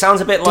fan of it. Sounds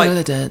a bit like...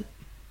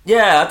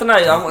 Yeah, I don't know.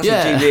 I want to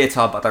say G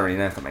Leotard, but I don't really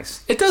know if that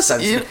makes It does.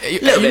 sense. You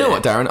know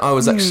what, Darren? I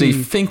was actually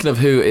thinking of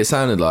who it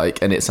sounded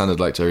like, and it sounded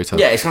like Joey Todd.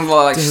 Yeah, it's kind of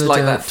like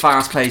that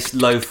fast-paced,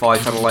 lo-fi,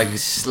 kind of like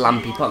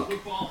slampy punk.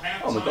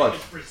 Oh my god.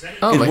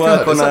 Oh Good my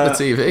work god, is on, that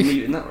the TV?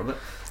 muting that, Robert.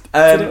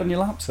 Put it on your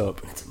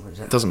laptop.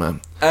 Doesn't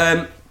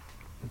matter.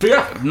 But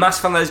yeah, mass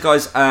fan of those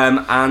guys,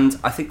 and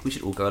I think we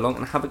should all go along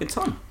and have a good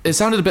time. It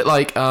sounded a bit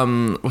like,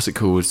 what's it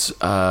called?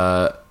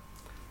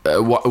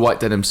 White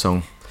Denim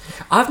song.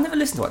 I've never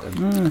listened to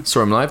them.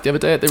 Saw him live the other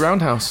day at the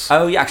Roundhouse.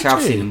 Oh yeah, actually I've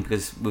Did you? seen them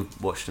because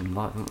we've watched them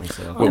live, haven't we?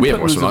 So. Well, we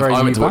haven't watched them live. very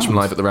I went to new watch them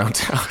band. live at the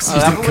Roundhouse. Oh,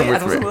 You haven't didn't we?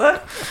 come with me.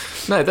 There?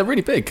 No, they're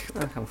really big.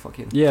 Oh, come fuck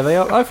you. Yeah, they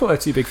are. I thought they were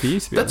too big for you,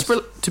 to be That's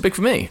honest. too big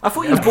for me. I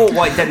thought you bought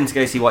White Denim to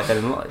go see White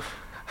Denim live.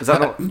 Is that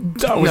not?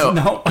 That was No.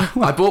 not.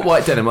 I bought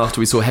White Denim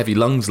after we saw Heavy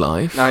Lungs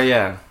live. Oh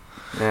yeah.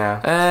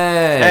 Yeah.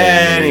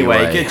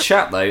 Anyway, Good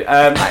chat though.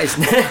 That is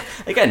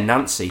again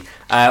Nancy.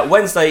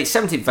 Wednesday,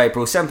 17th of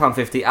April,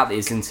 £7.50 at the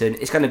Islington.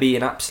 It's going to be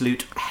an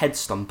absolute head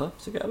stomper.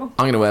 So get along.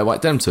 I'm going to wear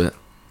White Denim to it.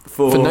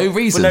 For no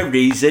reason. For no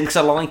reason, because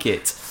I like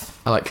it.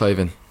 I like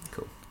clothing.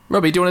 Cool.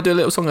 Robbie, do you want to do a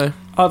little song though?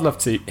 I'd love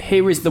to.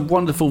 Here is the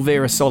wonderful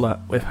Vera Sola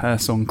with her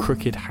song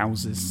Crooked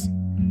Houses.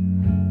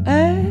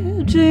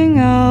 Edging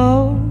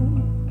out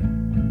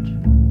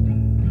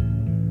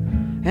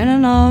in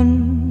an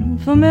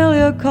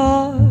unfamiliar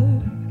car,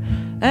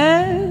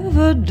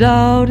 ever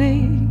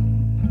doubting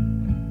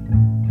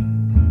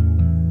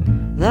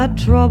that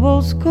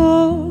troubles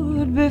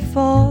could be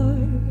far,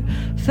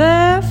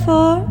 fair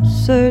for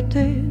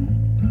certain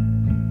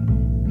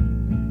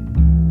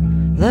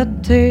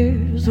that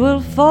tears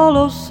will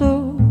follow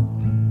soon.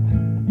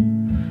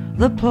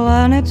 The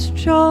planets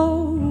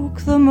choke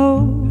the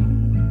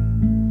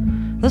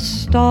moon, the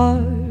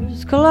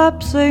stars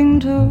collapsing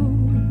too.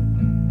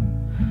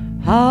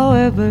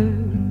 However,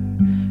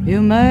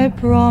 you may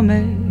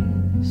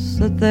promise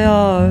that they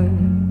are.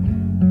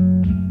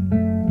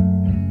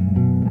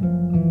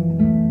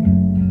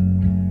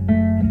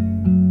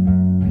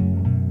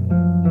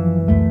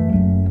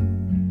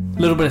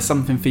 A little bit of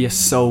something for your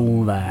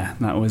soul there.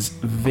 That was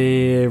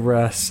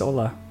Vera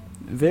Sola.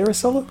 Vera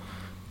Sola?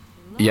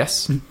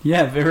 Yes.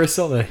 Yeah, Vera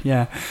Sola,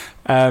 yeah.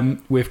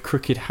 With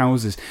Crooked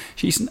Houses.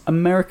 She's an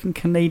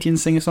American-Canadian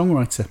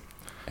singer-songwriter.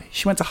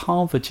 She went to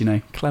Harvard, you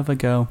know. Clever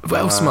girl.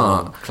 Well,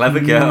 smart. Clever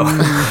girl.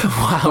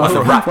 Wow. The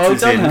Well Raptors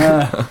done, in.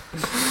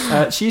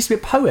 her. She used to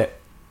be a poet.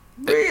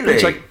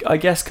 Really? Which I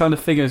guess kind of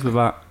figures with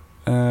that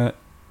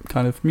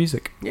kind of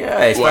music. Yeah,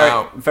 it's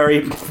Wow. very.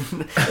 You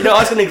know, I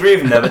was going to agree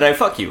with him there, but no,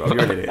 fuck you, Rob.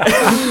 You're an idiot.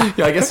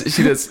 Yeah, I guess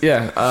she does.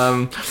 Yeah.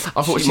 I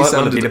thought She she, might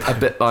well have sounded been a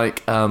bit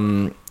like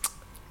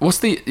what's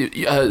the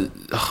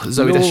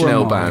Zoe Laura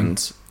Deschanel Marling.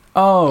 band?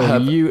 Oh, Her-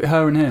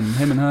 her and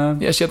him and her.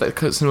 Yeah, she had that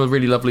kind of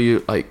really lovely,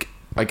 like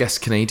I guess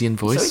Canadian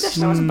So voice. he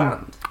definitely has a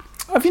band.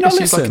 Have you Yeah, not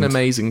she's like listened? an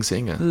amazing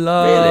singer.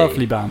 Lovely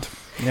Really? band.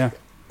 Yeah.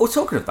 Well,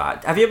 talking of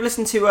that, have you ever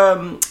listened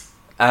to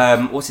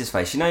what's his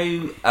face? You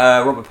know,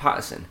 Robert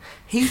Pattinson.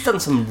 He's done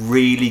some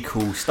really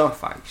cool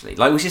stuff actually,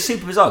 like which is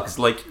super bizarre because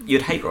like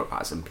you'd hate Robert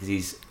Pattinson because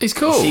he's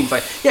cool. He seems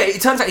like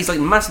it turns out he's like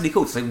massively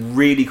cool. It's like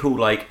really cool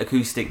like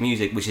acoustic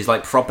music, which is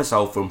like proper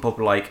soulful and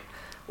proper like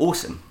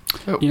awesome.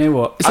 You know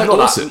what? It's like Not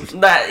awesome. It's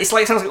like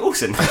it sounds like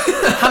awesome.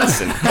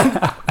 Hanson.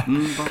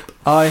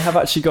 I have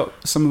actually got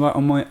some of that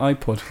on my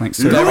iPod thanks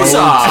to an Loser!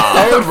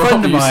 old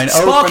friend of mine.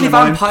 Sparkly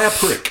vampire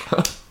prick.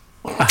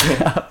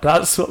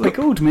 That's what they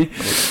called me.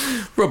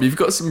 Rob, you've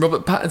got some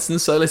Robert Pattinson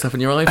solo stuff on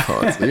your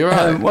iPod. You're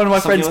right. One of my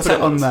Something friends on put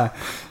it on Soundbox. there.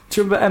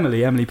 Do you remember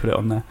Emily? Emily put it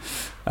on there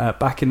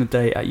back in the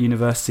day at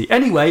university.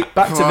 Anyway,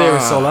 back to Vera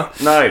Sola.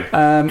 No.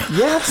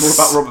 Yes. More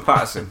about Robert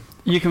Pattinson.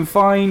 You can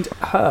find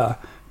her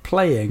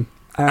playing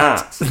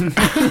at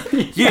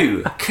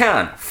you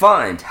can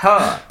find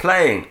her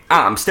playing.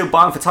 I'm still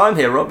buying for time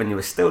here, Robin. You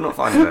were still not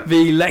finding it.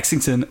 The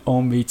Lexington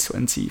on the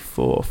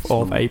 24th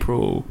of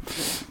April.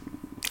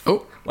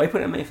 Oh, why are you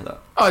pointing at me for that?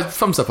 Oh,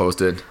 thumbs up I was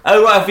doing.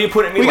 Oh, right, if you're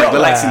pointing at me, We like got the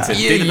there. Lexington.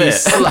 Do the bit.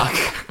 Sluck.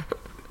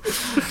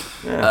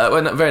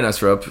 Well, no, very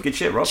nice, Rob. Good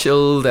shit, Rob.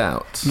 Chilled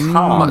out.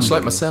 Calm. Much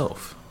like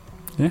myself.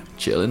 Yeah.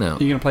 Chilling out.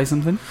 Are you going to play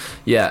something?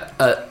 Yeah,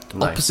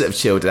 opposite of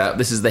chilled out,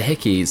 this is the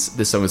Hickeys.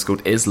 This song is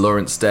called Is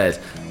Lawrence Dead?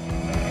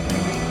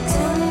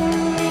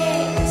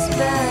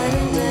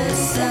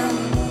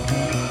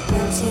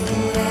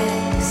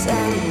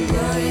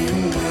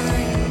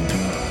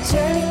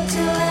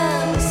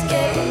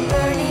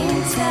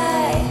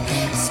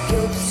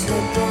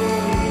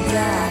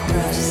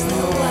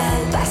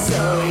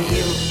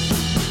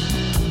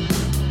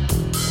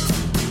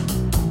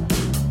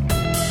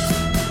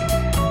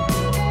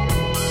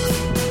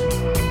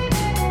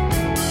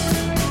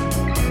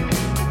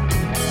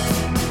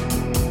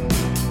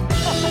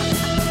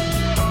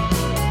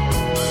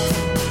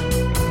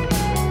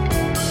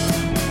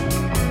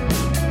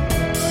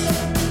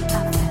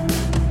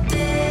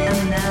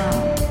 And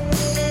now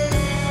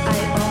I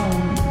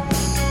own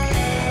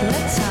the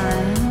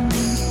time,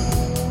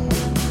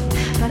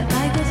 but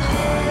I got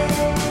hard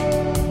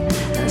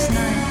last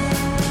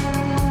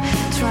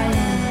night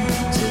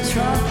trying to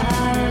draw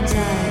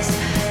paradise.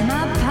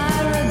 My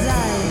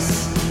paradise,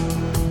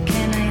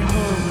 can I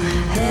hold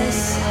this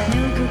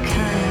new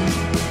kind?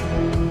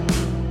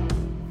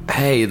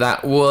 Hey,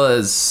 that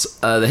was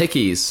the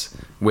Hickeys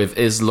with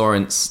Is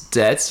Lawrence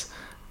Dead?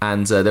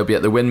 And they'll be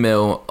at the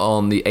Windmill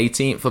on the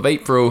 18th of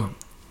April.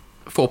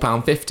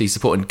 £4.50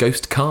 supporting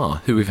Ghost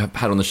Car, who we've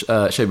had on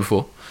the show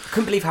before. I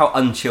couldn't believe how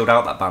unchilled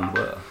out that band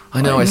were.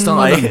 I know, I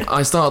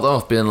started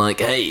off being like,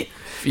 hey,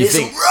 if you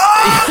think...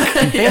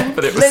 yeah,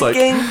 but it was like...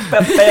 By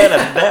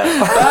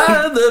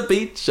the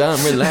beach,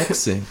 I'm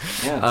relaxing.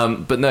 Yeah.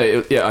 But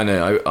no, I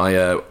know,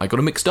 I got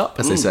them mixed up,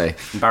 as they say.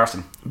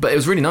 Embarrassing. But it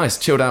was really nice,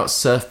 chilled out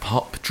surf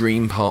pop,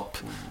 dream pop.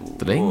 I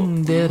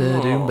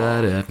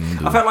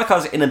felt I like I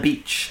was in a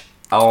beach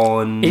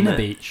on... In a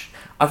beach.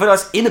 I felt I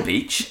was in a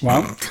beach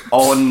Wow.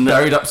 on...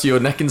 Buried up to your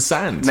neck in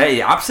sand.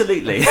 Mate,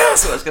 absolutely.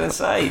 That's what I was going to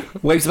say.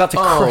 Waves about to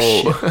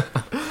crush you.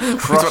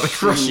 He's about to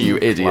crush you,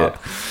 idiot.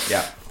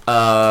 Yeah.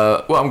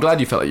 Well, I'm glad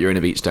you felt like you were in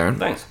a beach, Darren.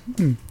 Thanks.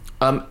 Anyone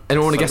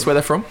want to guess where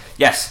they're from?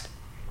 Yes.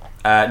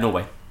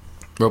 Norway.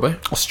 Robbo?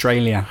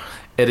 Australia.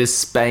 It is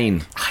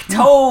Spain. I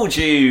told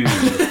you.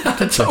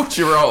 I told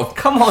you, Rob.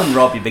 Come on,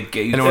 Rob, you big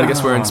goof. Anyone want to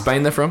guess where in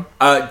Spain they're from?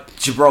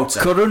 Gibraltar.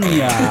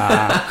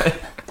 Coruña.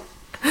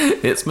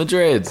 It's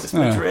Madrid.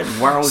 Madrid.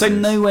 Wow. So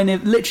nowhere near,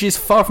 literally as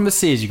far from the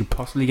sea as you could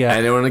possibly get.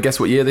 Anyone want to guess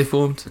what year they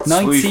formed?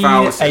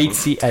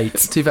 1988.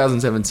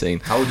 2017.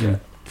 Told you.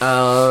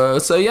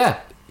 So yeah.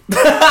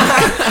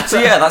 So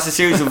yeah, that's a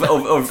series of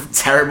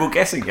terrible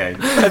guessing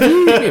games.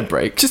 Give me a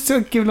break. Just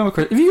to give another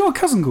question, have you got a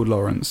cousin called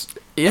Lawrence?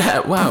 Yeah,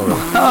 wow.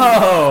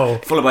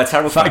 Oh! Followed by a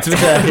terrible Fact of the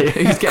day.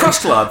 Who's getting, Cross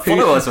Club.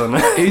 Follow us on.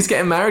 who's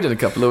getting married in a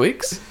couple of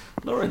weeks?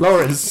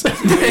 Lawrence.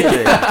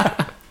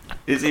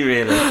 Is he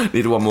really?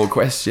 Need one more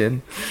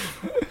question.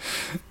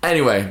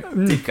 Anyway,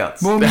 Deep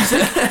cuts. More music.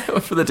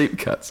 for the deep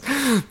cuts.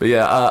 But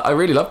yeah, I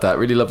really love that.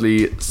 Really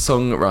lovely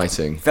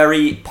songwriting.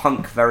 Very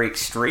punk, very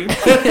extreme.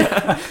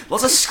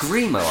 What's a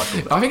screamo, I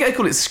think? I think I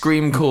call it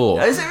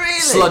screamcore. Is it really?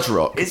 Sludge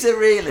rock. Is it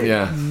really?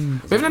 Yeah. We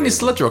haven't had any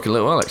sludge rock in a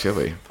little while, actually,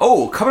 have we?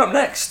 Oh, coming up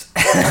next.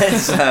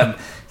 It's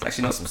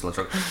actually not some sludge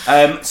rock.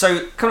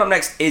 So coming up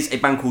next is a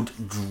band called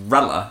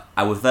Drella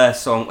with their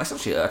song. It's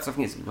actually, I think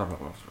it's.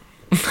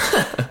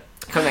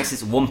 Coming next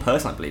is one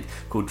person, I believe,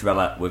 called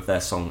Drella with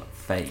their song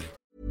Fade.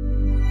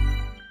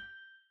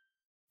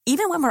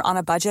 Even when we're on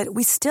a budget,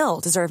 we still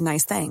deserve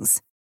nice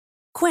things.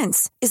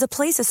 Quince is a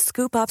place to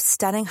scoop up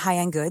stunning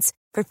high-end goods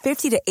for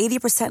 50 to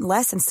 80%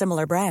 less than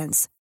similar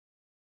brands.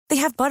 They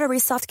have buttery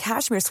soft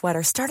cashmere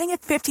sweaters starting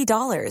at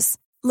 $50,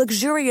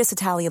 luxurious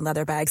Italian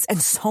leather bags,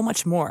 and so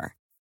much more.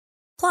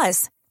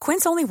 Plus,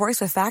 Quince only works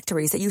with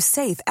factories that use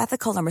safe,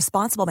 ethical, and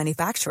responsible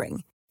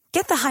manufacturing.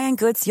 Get the high-end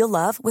goods you'll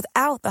love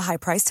without the high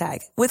price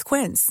tag with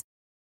Quince.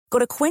 Go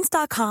to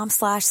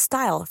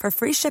quince.com/style for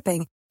free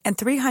shipping and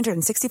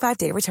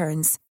 365-day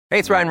returns. Hey,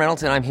 it's Ryan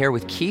Reynolds, and I'm here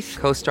with Keith,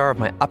 co-star of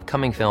my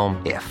upcoming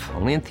film, If,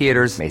 only in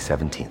theaters May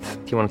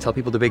 17th. Do you want to tell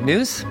people the big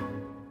news?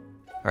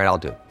 All right, I'll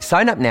do it.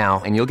 Sign up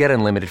now and you'll get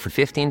unlimited for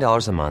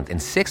 $15 a month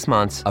and 6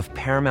 months of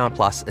Paramount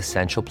Plus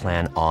Essential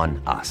Plan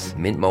on us.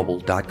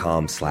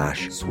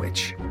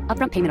 MintMobile.com/switch.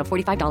 Upfront payment of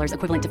 $45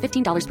 equivalent to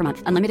 $15 per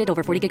month. Unlimited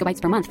over 40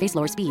 gigabytes per month. Face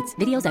lower speeds.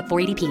 Videos at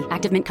 480p.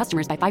 Active Mint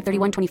customers by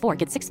 531.24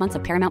 get 6 months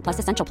of Paramount Plus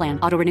Essential Plan.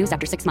 Auto renews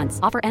after 6 months.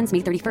 Offer ends May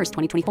 31st,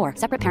 2024.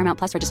 Separate Paramount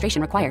Plus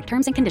registration required.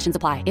 Terms and conditions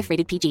apply if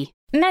rated PG.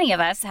 Many of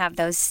us have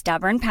those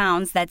stubborn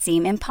pounds that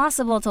seem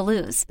impossible to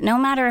lose, no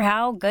matter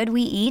how good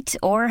we eat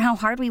or how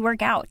hard we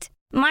work out.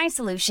 My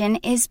solution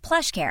is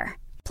PlushCare.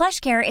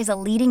 PlushCare is a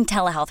leading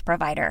telehealth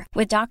provider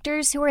with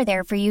doctors who are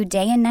there for you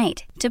day and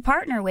night to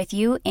partner with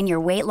you in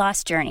your weight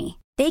loss journey.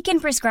 They can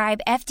prescribe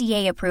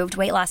FDA-approved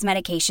weight loss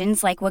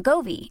medications like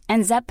Wegovy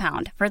and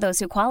Zepbound for those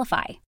who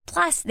qualify.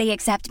 Plus, they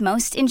accept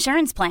most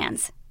insurance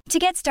plans. To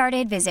get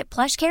started, visit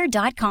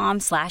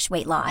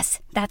plushcare.com/weightloss.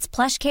 That's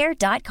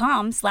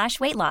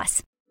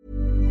plushcare.com/weightloss.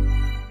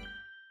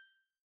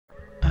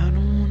 I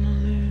don't wanna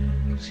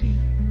lose you,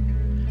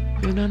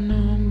 but I know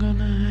I'm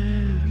gonna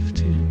have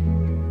to.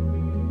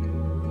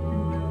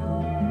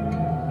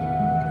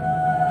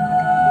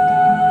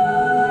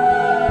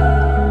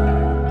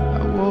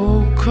 I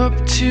woke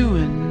up to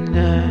a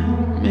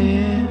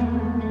nightmare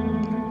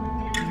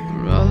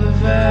where all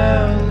of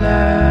our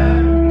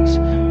lives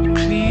were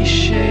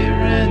cliche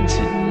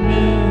rented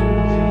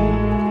movie.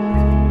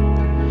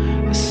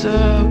 I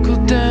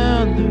circled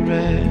down the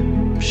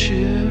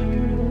rapture,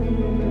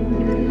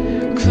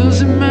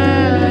 closing my eyes.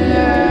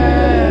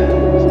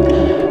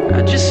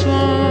 I just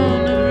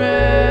wanna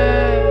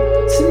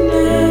rest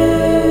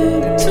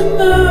tonight,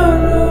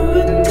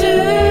 tomorrow, and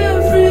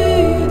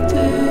every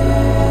day.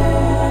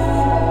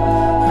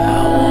 I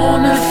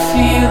wanna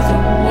feel the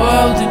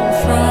world in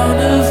front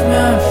of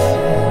my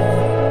feet.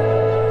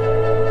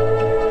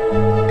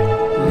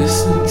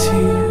 Listen to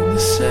the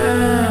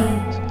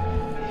sounds,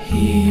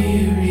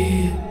 hear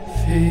it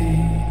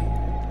fade.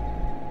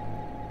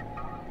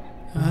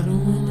 I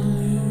don't wanna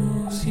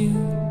lose you,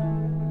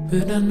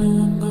 but I know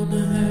I'm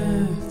gonna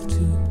have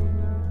to.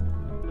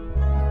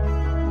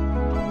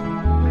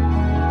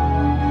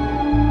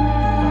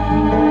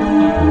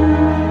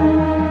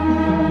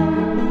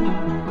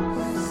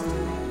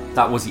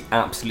 That was the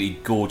absolutely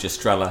gorgeous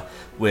Strella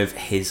with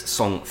his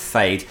song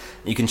Fade.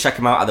 You can check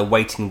him out at the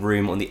Waiting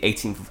Room on the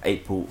 18th of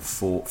April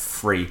for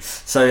free.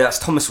 So that's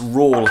Thomas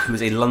Rawle, who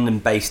is a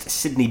London-based,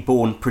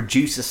 Sydney-born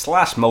producer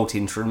slash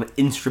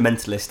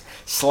multi-instrumentalist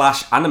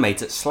slash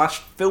animator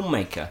slash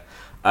filmmaker.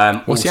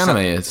 What's he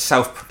animated?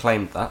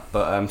 Self-proclaimed that,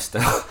 but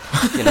still,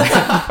 you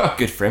know,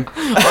 good for him.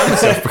 I'm a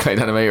self-proclaimed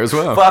animator as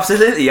well. But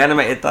absolutely, he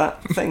animated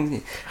that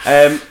thing.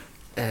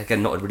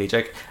 Again, not really a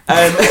joke.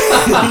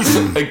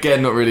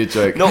 Again, not really a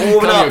joke. Not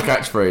warming up. Your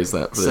catchphrase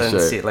that for the So,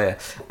 show. see it later.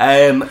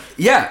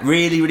 Yeah,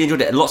 really, really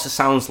enjoyed it. Lots of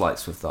sounds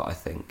likes with that, I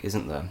think,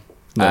 isn't there?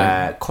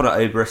 No. Connor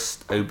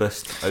Oberst, No,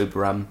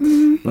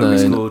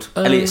 it's no. called.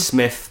 Elliot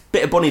Smith,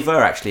 bit of Bon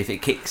Iver actually. If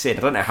it kicks in, I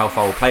don't know how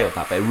far we'll play with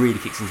that, but it really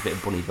kicks into a bit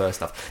of Bon Iver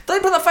stuff.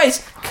 Don't put that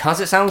face, cause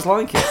it sounds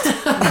like it,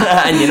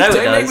 and you know it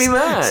Don't does. make me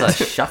mad. So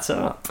shut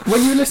up.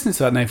 When you were listening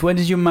to that, Nate, when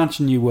did you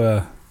imagine you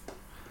were?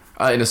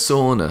 In a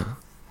sauna.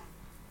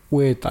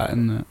 Weird, that,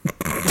 isn't it?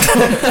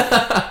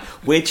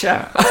 Weird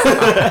chat.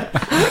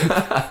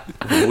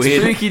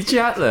 Spooky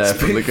chat there.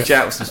 Spooky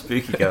chat with some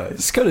spooky guys.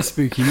 It's kind of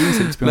spooky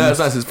music, to be No,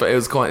 honest. it's nice, but it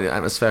was quite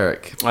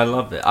atmospheric. I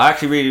loved it. I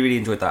actually really, really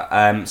enjoyed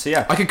that. So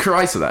yeah, I could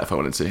cry to that if I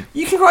wanted to.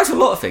 you can cry to a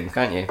lot of things,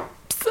 can't you?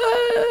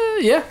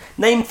 Yeah.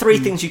 Name 3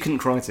 things you couldn't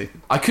cry to.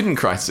 I couldn't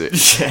cry to.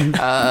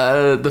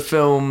 The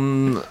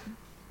film...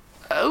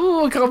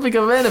 Oh, I can't think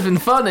of anything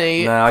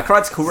funny. No, I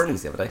cried to Cool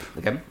Runnings the other day.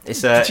 Again,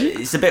 it's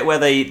a bit where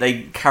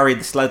they carry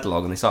the sled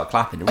along and they start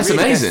clapping. It That's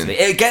really amazing.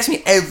 It gets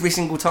me every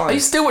single time. Are you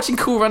still watching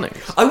Cool Runnings?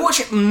 I watch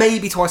it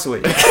maybe twice a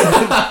week.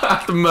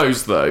 At the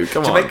most, though.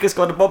 Come on. Jamaica's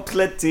got a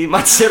bobsled team.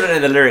 I still don't know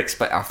the lyrics,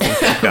 but I think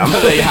they come.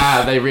 They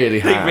have. They really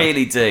have. They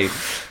really do.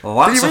 Well,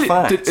 that's a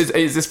fact.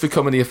 Is this for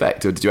comedy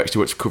effect, or did you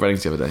actually watch Cool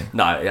Runnings the other day?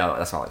 No, yeah,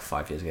 that's not like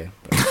 5 years ago.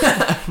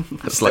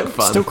 That's like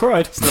fun. Still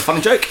cried. It's a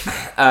funny joke.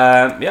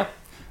 Yeah.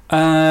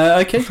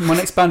 Okay, my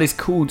next band is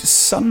called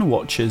Sun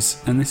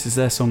Watchers, and this is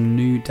their song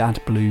New Dad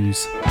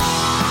Blues.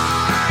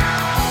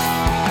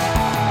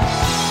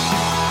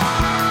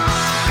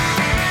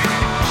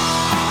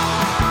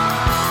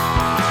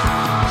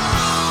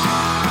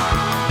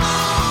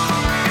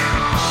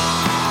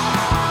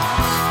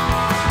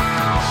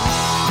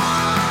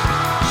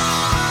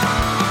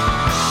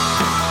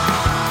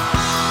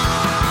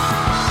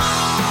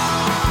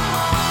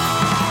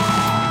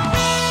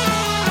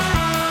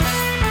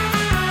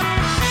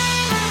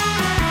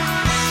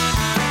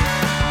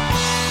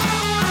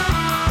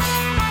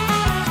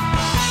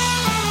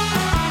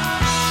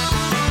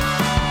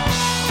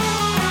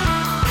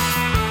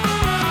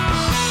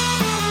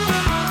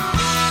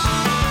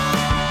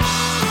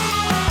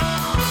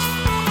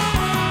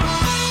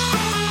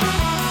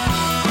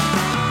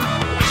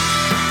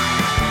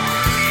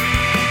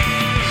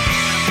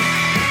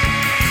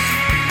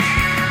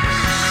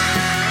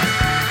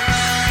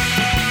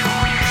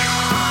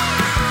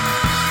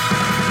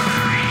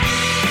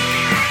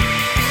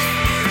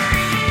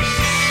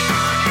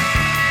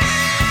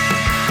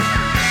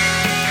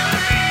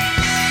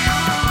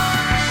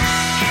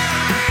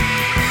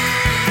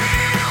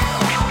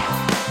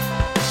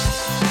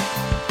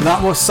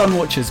 That was Sun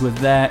Watchers with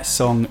their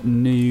song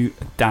New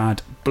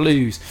Dad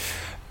Blues.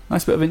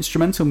 Nice bit of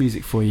instrumental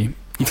music for you.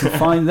 You can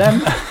find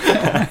them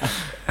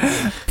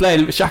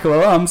playing at Shackle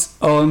Alarms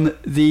on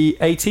the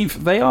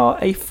 18th. They are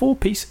a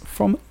 4-piece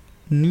from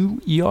New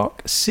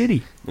York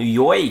City. New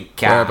York.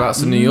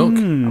 Whereabouts in New York?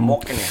 I'm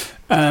walking it.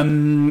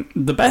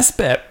 The best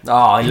bit. Oh,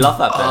 I love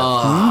that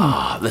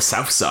bit. The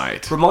South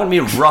Side. Remind me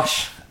of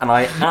Rush, and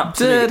I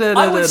absolutely,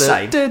 I would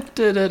say,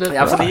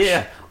 absolutely,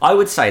 yeah. I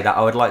would say that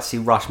I would like to see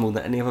Rush more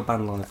than any other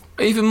band live.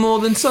 Even more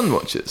than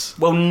Sunwatchers?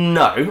 Well,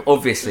 no,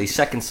 obviously,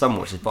 second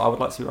Sunwatchers, but I would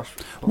like to see Rush.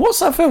 What's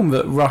that film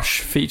that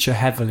Rush feature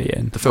heavily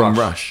in? The film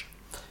Rush.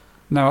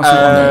 No, that's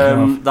not what I'm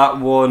thinking of. That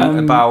one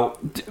about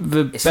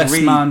the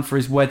best man for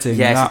his wedding.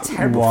 Yeah, it's a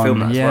terrible one. film.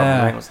 That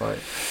Yeah. as well. It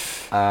was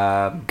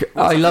like,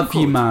 I Love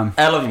You, Man.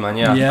 I Love You, Man.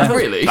 Yeah, Yeah. I thought it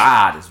was Really?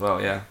 bad as well.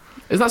 Yeah.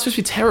 Is that supposed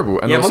to be terrible?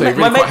 And Yeah, also my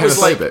really mate quite was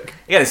like, homophobic?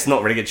 yeah, it's not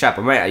a really good chat,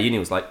 but my mate at uni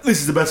was like,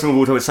 this is the best film of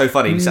all time, it's so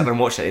funny. He sat there and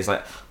watched it, he's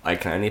like, I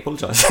can only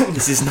apologise.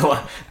 This is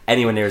not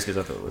anywhere near as good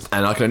as I thought it was.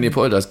 And I can only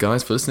apologise,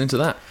 guys, for listening to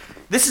that.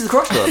 This is the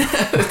Crush Club.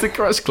 It's the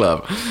Crush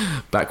Club.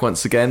 Back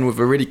once again with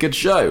a really good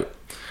show.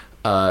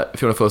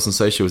 If you want to follow us on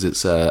socials,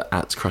 it's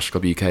at Crush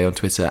Club UK on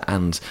Twitter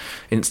and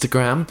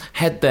Instagram.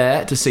 Head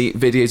there to see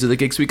videos of the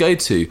gigs we go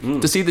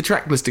to see the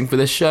track listing for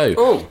this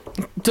show,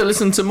 to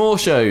listen to more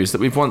shows that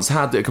we've once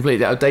had that are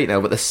completely out of date now,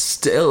 but they're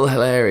still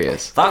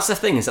hilarious. That's the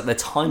thing, is that they're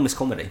timeless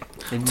comedy.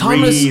 They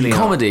Timeless really are.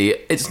 comedy.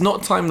 It's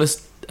not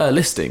timeless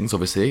listings,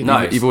 obviously.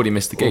 No, You've already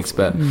missed the gigs,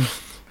 but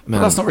But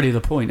that's not really the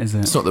point, is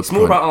it? it's not the It's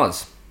more point. about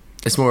us.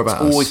 It's more about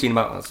It's us. always been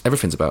about us.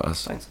 Everything's about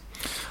us. Thanks.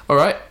 All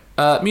right.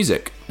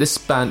 Music. This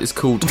band is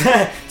called...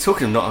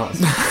 Talking of not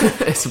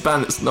us. It's a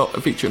band that's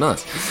not featuring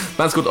us. The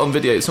band's called On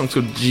Video. The song's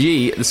called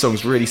G. The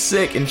song's really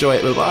sick. Enjoy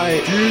it.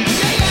 Bye-bye.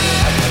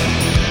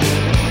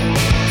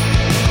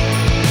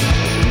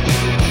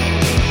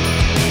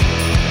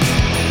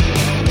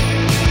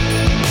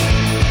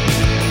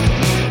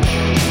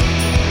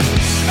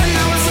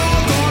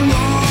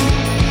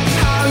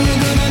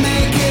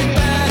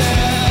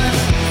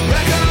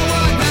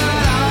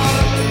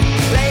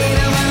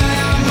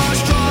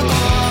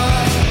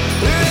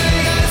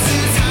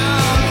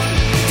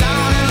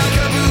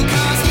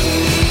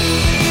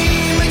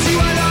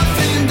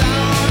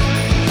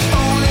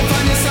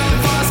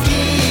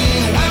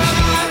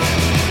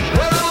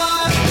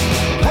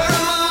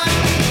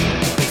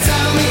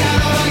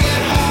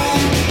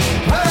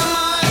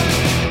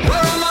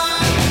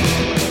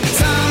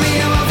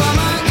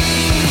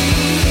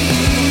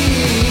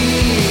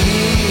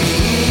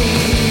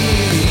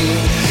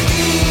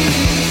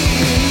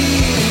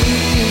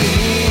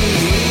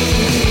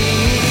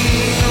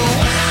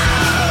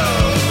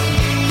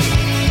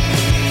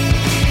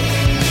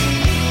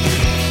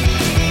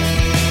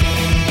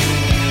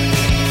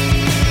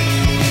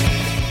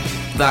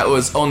 That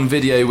was On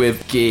Video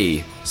with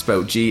Ghee,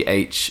 spelled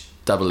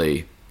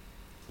G-H-E-E.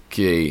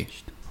 Ghee.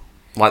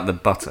 Like the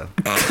butter.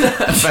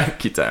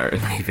 Thank you,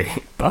 Darren. Maybe.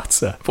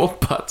 Butter? What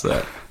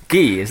butter?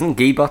 Ghee, isn't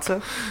ghee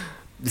butter?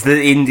 It's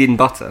the Indian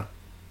butter.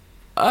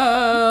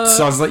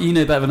 Sounds like you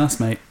know better than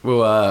us, mate.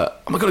 Well, oh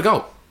my god, a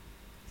goal.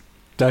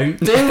 Don't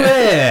do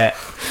it.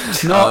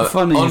 It's not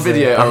funny. On is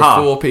Video it? are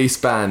a four-piece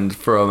band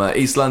from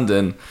East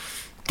London.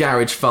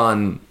 Garage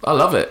fun. I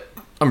love it.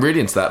 I'm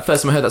really into that.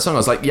 First time I heard that song, I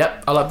was like,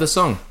 yep, I love this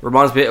song.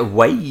 Reminds me of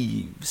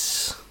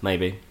Waves,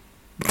 maybe.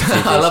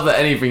 I love that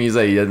anything you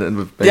say. Yeah,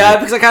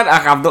 because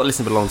I've not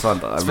listened for a long time,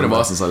 but It's been a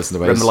while since I listened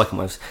to Waves. remember liking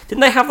Waves. Didn't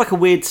they have like a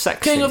weird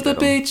sex King thing of the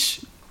going on? Beach.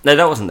 No,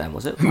 that wasn't them,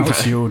 was it? That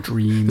was your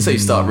dream. That's how you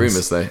start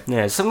rumours, though.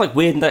 Yeah, something like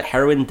weird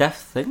heroin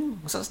death thing.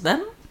 Was that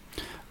them?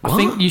 I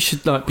think you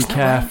should be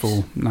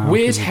careful now.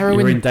 Weird 'cause heroin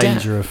You're in death.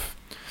 danger of.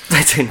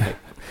 I don't know.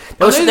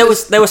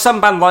 There was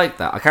some band like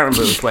that. I can't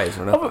remember which Waves.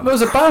 Or Oh, but there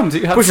was a band who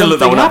had I should look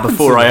that one up something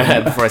before I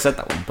happen to them. said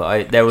that one.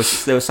 But there was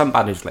some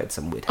band who's played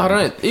some weird. I don't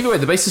know. Either way,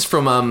 the bassist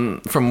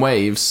from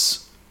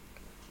Waves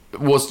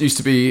used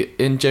to be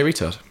in J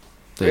Retard.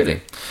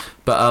 Really?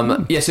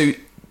 But yeah, so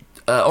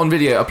On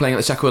Video are playing at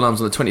the Shackle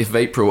Alarms on the 20th of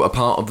April, a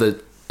part of the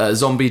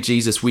Zombie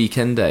Jesus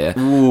Weekend Day.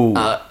 Ooh.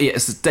 Yeah,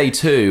 it's day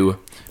 2.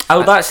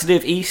 Oh, that's to do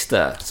with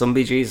Easter.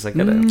 Zombie Jesus, I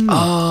get it.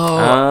 Oh,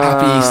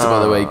 happy Easter, by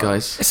the way,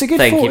 guys. It's a good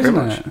Thank thought, you very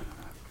isn't much. it?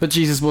 But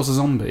Jesus was a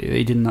zombie.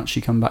 He didn't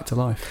actually come back to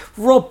life.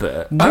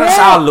 Robert, that's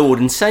our Lord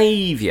and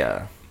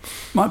Saviour.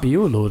 Might be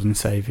your Lord and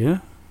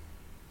Saviour.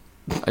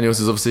 And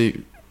yours is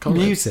obviously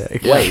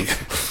Music. Wait.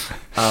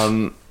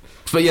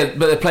 But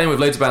they're playing with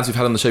loads of bands we've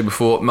had on the show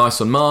before.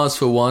 Mice on Mars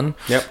for one.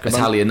 Yep, good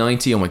Italia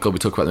 90. Oh my god, we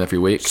talk about them every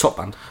week. Top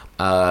band.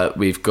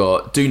 We've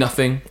got Do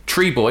Nothing,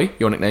 Tree Boy,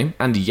 your nickname,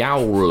 and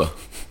Yowl.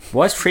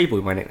 Why is Tree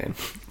Boy my nickname?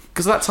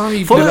 Because that time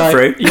you Follow it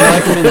through. You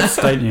like mints,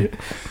 don't you?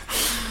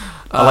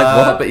 I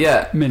like what? But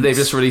yeah, Mints. they've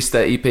just released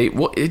their EP.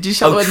 What did you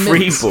shout? Oh, the word Tree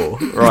mints? Boy.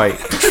 Right.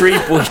 Tree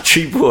Boy,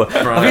 Tree Boy.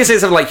 I'm going to say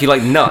something like you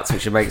like nuts,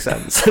 which would make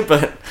sense.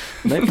 But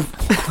no.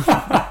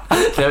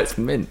 No, it's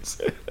mints.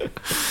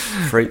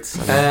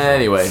 Fruits.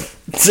 Anyway,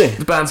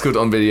 the band's called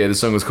On Video. The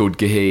song was called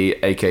Ghee,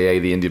 aka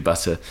the Indian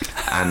Butter,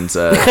 and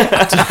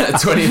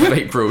 20th of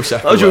April.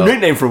 That was your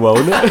nickname for a while,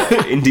 wasn't it?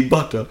 Indie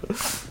Butter.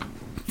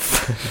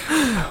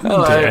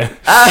 Hello.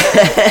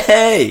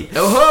 Hey!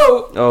 Oh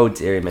ho! Oh,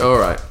 dearie me. All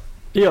right.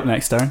 You up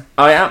next, Darren?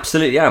 I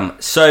absolutely am.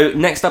 So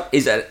next up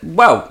is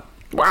wow.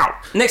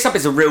 Next up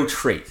is a real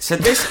treat. So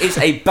this is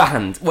a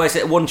band. Well,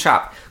 it's one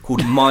chap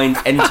called Mind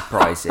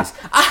Enterprises.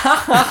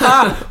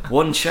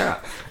 One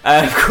chap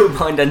called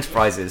Mind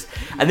Enterprises,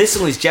 and this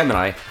song is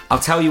Gemini. I'll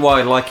tell you why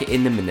I like it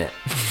in a minute.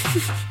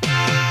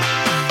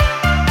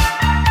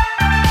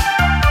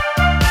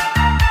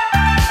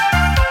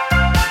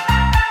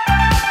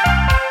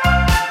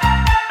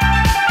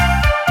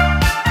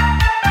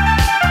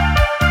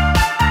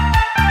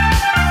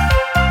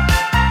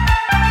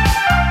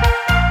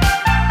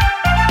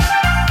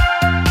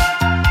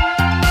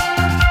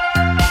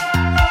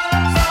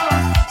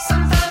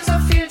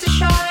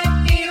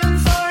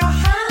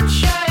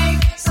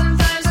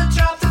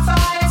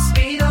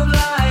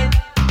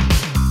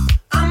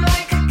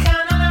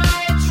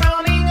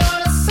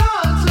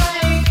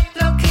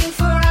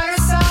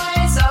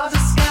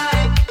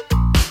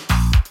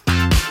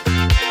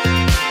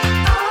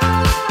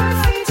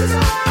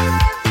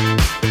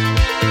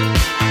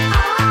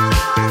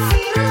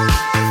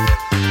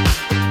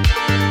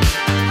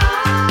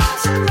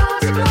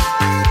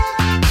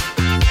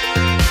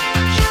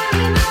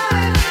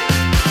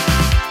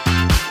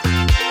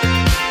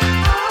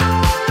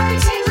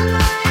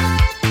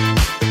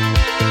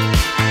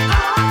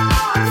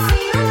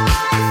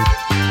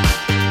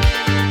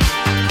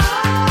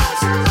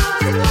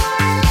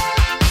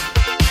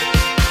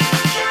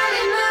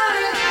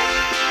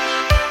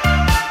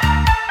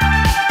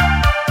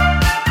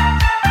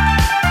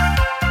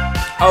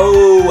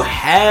 Oh,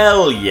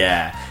 hell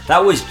yeah.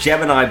 That was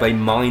Gemini by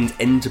Mind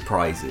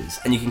Enterprises.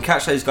 And you can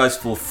catch those guys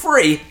for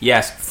free.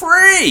 Yes,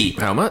 free!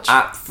 How much?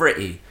 At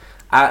free.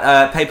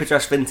 At Paper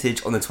Dress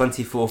Vintage on the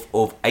 24th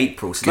of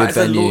April. So Good that is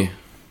a venue.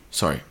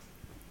 Sorry.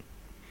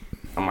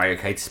 Am I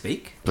okay to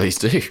speak? Please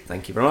do.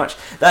 Thank you very much.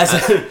 That's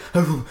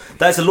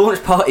a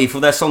launch party for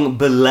their song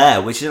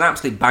Belair, which is an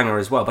absolute banger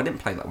as well, but I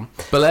didn't play that one.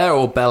 Belair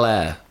or Bel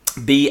Air?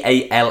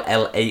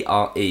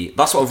 Ballare.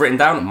 That's what I've written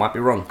down. It might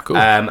be wrong. Cool.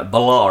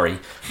 Ballari.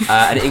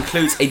 And it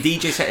includes a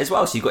DJ set as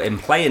well. So you've got him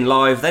playing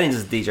live, then he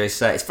does a DJ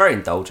set. It's very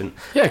indulgent.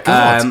 Yeah,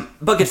 good.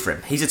 But good for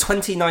him. He's a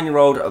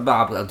 29-year-old.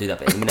 I'll do that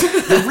bit in a minute.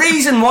 The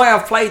reason why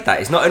I've played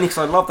that is not only because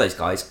I love those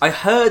guys. I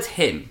heard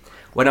him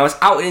when I was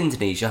out in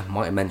Indonesia.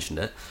 Might have mentioned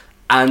it.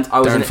 And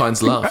I was Darren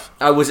finds love.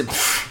 I was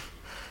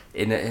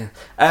in a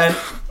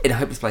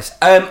hopeless place.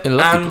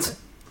 And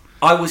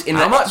I was in.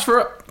 How much for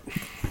it?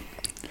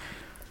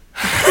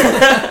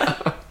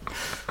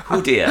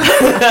 Oh dear!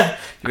 You're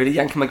really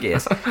yanking my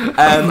gears.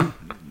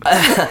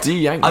 Do you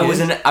yank? I was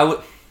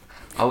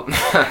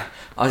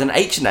in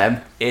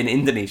H&M in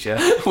Indonesia.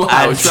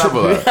 Wow,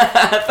 traveller.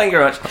 Thank you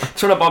very much.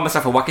 Trying to buy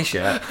myself a wacky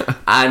shirt,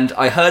 and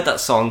I heard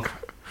that song,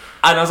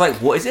 and I was like,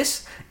 "What is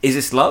this? Is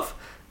this love?"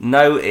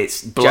 No,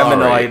 it's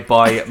Gemini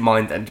by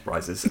Mind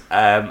Enterprises.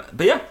 But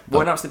yeah,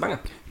 what an absolute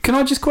banger. Can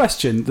I just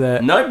question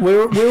that? No.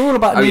 We're all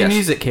about new yes.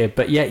 music here,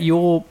 but yet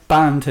your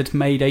band had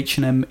made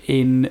H&M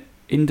in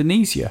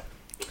Indonesia.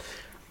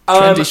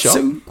 Trendy shop.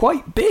 So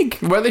quite big.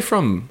 Where are they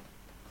from?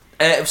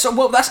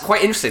 Well, that's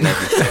quite interesting.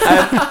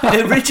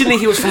 Originally,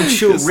 he was from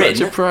Turin.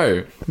 Such a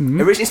pro.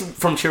 Originally he's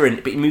from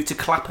Turin, but he moved to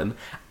Clapham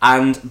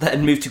and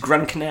then moved to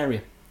Gran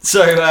Canaria.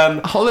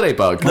 So holiday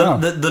bug.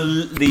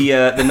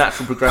 The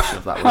natural progression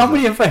of that. How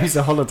many of those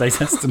are holiday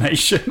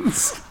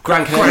destinations?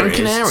 Gran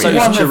Canaria. So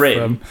One is of Turin.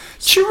 them.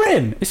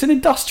 Turin. It's an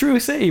industrial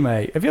city,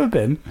 mate. Have you ever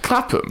been?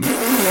 Clapham.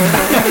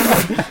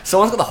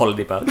 Someone's got the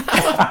holiday bug.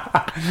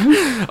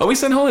 Are we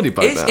saying holiday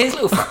bug now? Here's a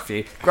little fact for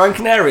you. Gran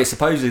Canaria is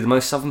supposedly the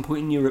most southern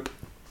point in Europe.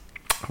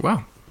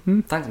 Wow.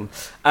 Thank him.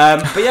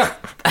 But yeah,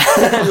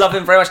 love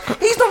him very much.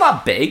 He's not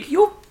that big.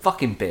 You're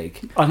fucking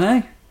big. I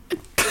know.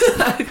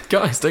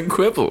 Guys, don't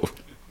quibble.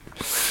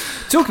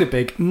 Talking of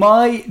big,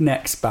 my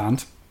next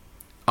band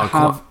Oh,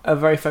 have a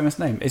very famous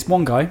name. It's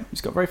one guy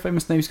who's got a very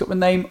famous name. He's got the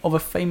name of a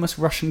famous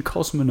Russian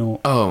cosmonaut.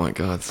 Oh my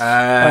god.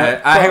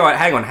 Hang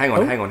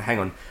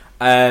on.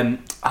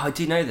 I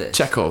do know this.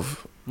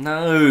 Chekhov.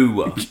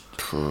 No.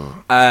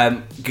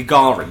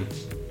 Gagarin.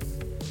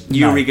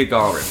 Yuri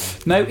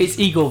Gagarin. No, it's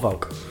Igor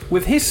Volk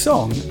with his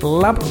song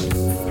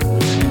Labyrinth.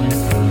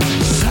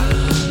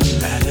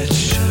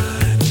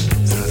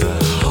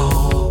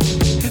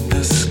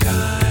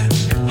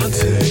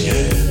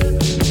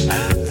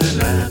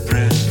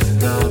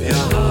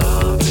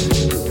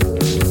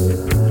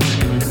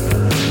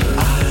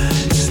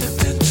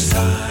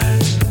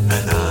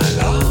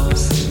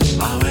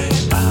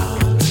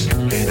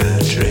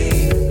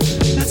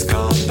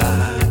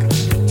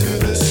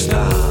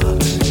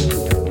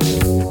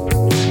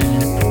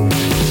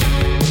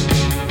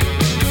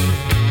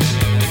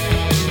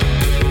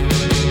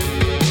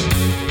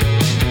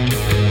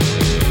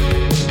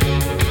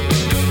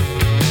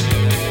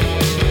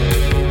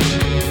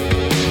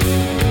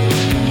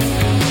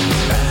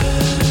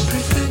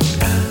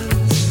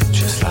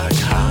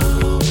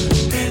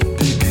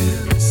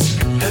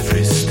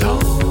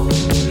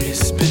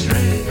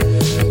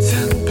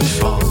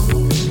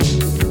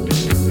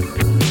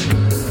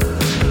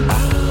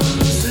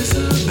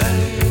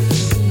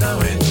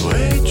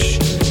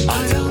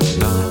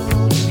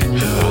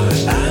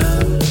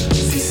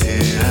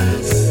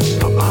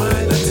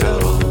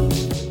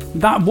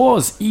 That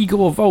was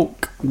Igor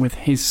Volk with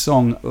his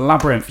song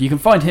Labyrinth. You can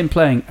find him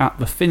playing at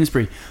the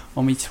Finsbury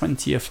on the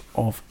 20th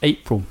of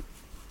April.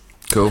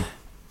 Cool.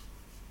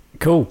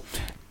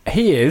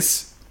 He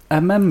is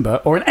a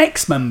member, or an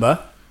ex-member,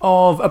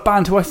 of a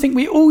band who I think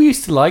we all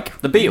used to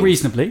like. The Beatles.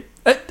 Reasonably.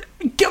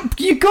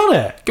 You got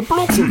it!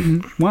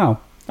 Wow,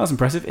 that was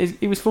impressive.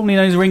 He was formerly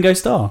known as Ringo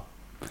Starr.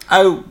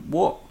 Oh,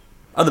 what?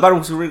 Oh, the band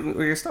was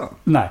Ringo Starr?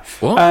 No.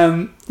 What?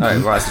 Oh,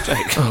 right, that's a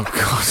joke. Oh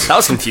god. That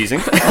was confusing.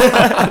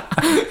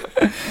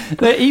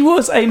 He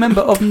was a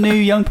member of New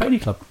Young Pony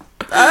Club.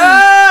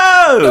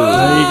 Oh!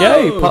 There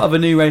you go. Part of a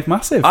new rave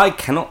massive. I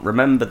cannot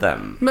remember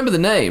them. Remember the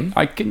name?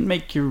 I can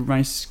make your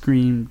ice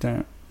cream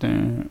down.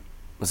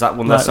 Was that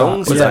one of their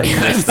songs? Was Yeah.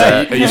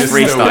 that- Are you just A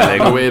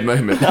freestyling? weird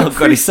moment. Oh,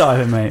 God, he's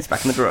Freestyling, mate. It's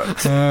back in the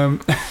drugs.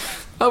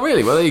 Oh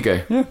really? Well, there you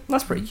go. Yeah.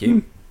 That's pretty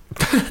cute.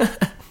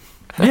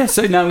 Yeah,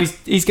 so now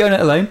he's going it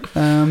alone.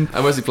 And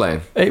where's he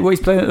playing? Well, he's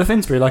playing at the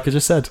Finsbury, like I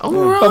just said. Oh,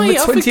 right, On the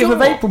I 20th of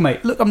forgot. April,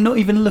 mate. Look, I'm not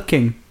even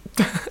looking.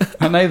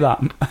 I know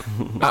that.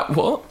 At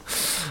what?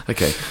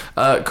 Okay.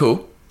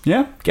 Cool.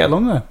 Yeah, get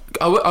along there.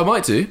 I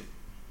might do.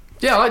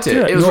 Yeah, I liked it.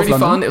 Yeah, It was North really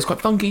fun. London. It was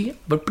quite funky.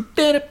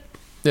 Yeah,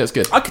 it's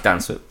good. I could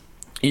dance it.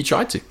 You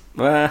tried to.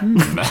 I didn't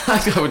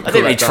didn't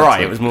really try.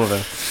 It was more of a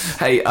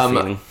Hey,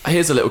 feeling.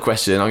 here's a little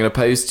question I'm going to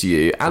pose to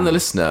you and the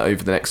listener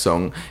over the next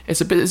song.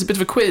 It's a bit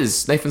of a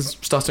quiz. Nathan's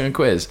starting a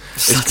quiz.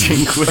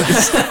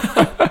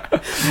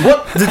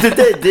 What did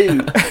they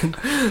do?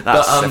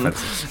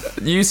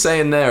 You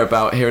saying there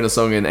about hearing a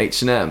song in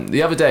H&M.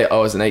 The other day I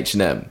was in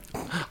H&M.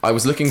 I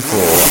was looking for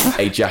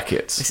a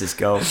jacket. This is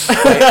gold.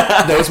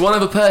 There was one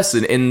other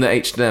person in the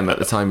H&M at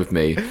the time with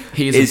me.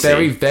 He's a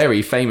very,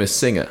 very famous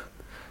singer.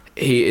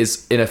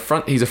 He's a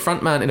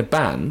front man in a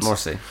band.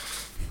 Morrissey.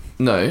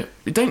 No,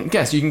 don't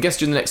guess. You can guess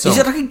during the next song. You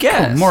said I could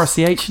guess. Come on,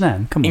 Morrissey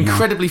H&M. Come on.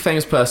 Incredibly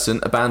famous person,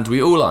 a band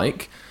we all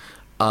like.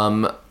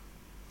 A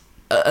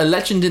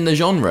legend in the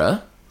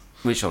genre.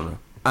 Which genre?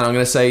 And I'm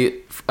going to say,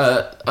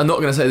 I'm not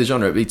going to say the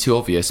genre, it'd be too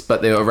obvious,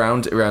 but they were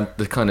around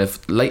the kind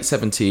of late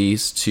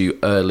 70s to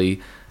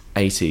early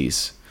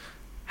 80s.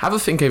 Have a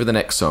think over the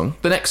next song.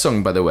 The next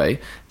song, by the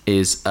way,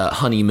 is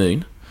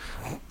Honeymoon.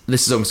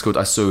 This song's called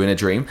I Saw You in a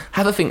Dream.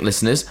 Have a think,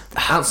 listeners.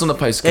 Answer on the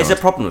postcard. There's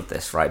a problem with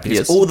this, right?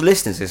 Because all the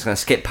listeners are going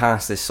to skip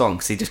past this song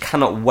because they just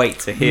cannot wait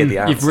to hear the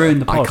answer. You've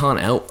ruined the pod. I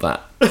can't help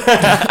that.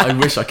 I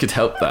wish I could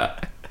help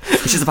that.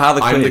 It's just about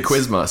the quiz. I'm the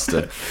quiz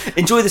master.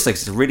 Enjoy this song,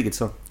 it's a really good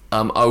song.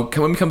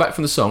 When we come back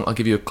from the song, I'll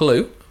give you a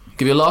clue,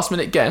 give you a last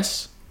minute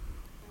guess,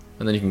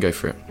 and then you can go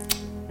for it.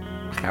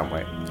 I can't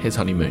wait. Here's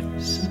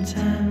Honeymoon.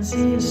 Sometimes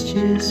it's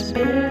just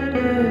better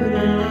to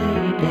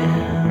lay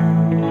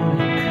down and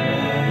cry.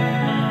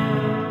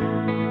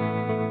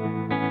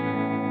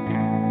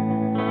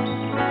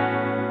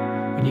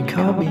 When you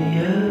call me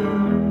up,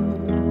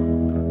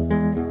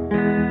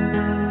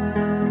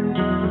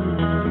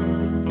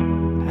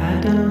 I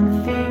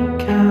don't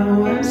think I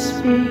was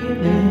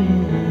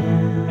feeling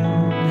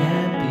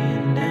happy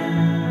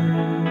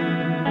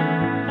enough.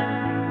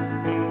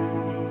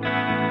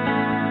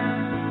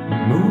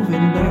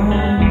 Moving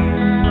on.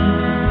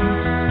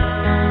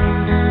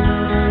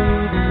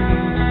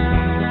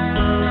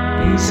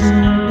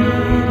 Isn't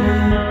it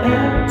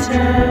about time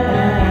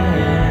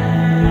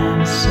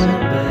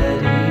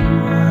somebody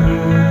won?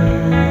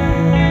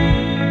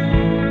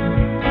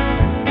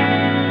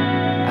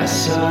 I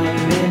saw you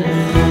in a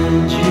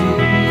dream.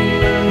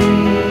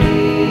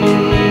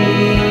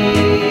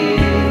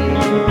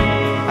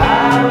 I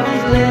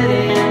was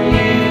letting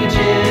you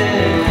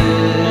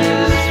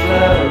just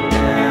float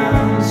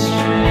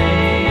downstream.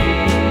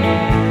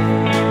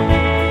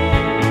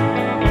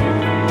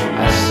 I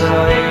saw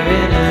you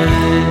in a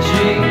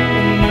dream.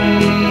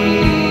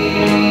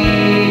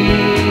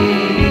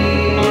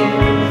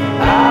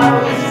 I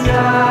was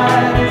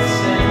tired of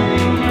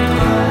sending you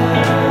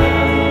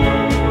out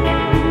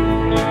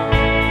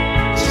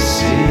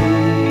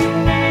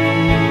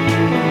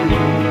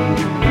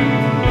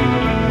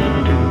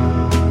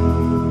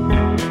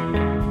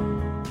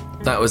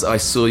to That was I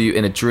Saw You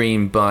in a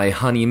Dream by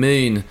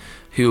Honeymoon,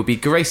 who will be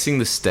gracing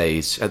the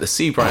stage at the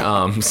Seabright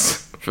Arms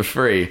for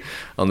free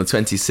on the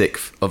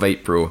 26th of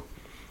April.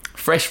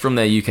 Fresh from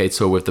their UK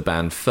tour with the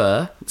band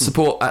Fur.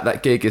 Support at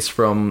that gig is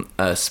from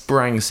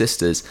Sprang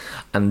Sisters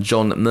and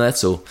John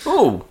Myrtle.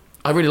 Oh,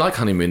 I really like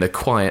Honeymoon. They're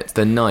quiet,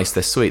 they're nice,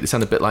 they're sweet. They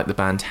sound a bit like the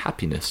band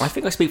Happiness. I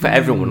think I speak for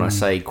everyone when I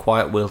say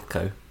Quiet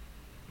Wilco.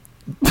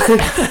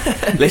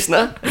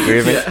 Listener, agree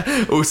with me?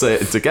 Yeah. Also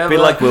together. Be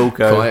like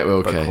Wilco, Quiet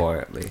Wilco. but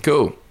quietly.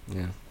 Cool.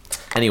 Yeah.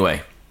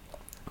 Anyway.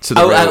 To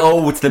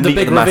It's the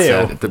big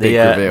reveal. The big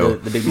reveal.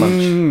 The big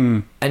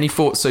munch. Any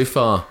thoughts so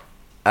far?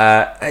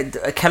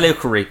 Kelly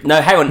O'Curry.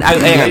 No, hang on. Hang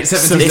on. Late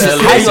 70s,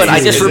 early Hang on. I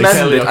 80s. just Kelly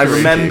remembered. I O'Curry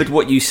remembered gig.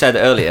 what you said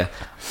earlier.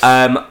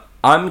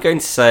 I'm going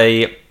to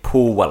say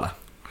Paul Weller.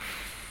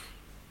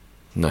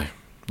 No.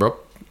 Rob?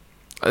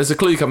 There's a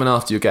clue coming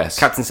after your guess.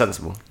 Captain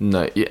Sensible.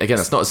 No, again,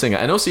 that's not a singer.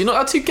 And also, you're not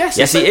allowed to guess.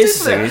 Yes, he is a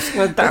singer. He's from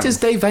the That Damned. is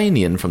Dave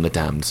Vanian from the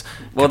Damned.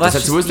 Well, Captain that's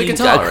Sensible was the you guitarist.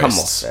 gotta come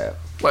off there.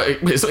 Well,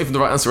 it's not even the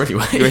right answer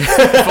anyway. Fine,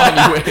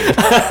 you win.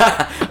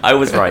 I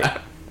was right.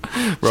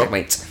 Rob?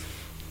 Checkmate.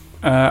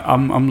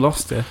 I'm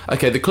lost here.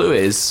 Okay, the clue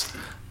is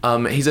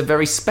he's a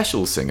very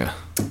special singer.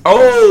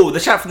 Oh, the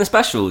chap from the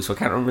Specials. I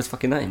can't remember his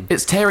fucking name.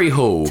 It's Terry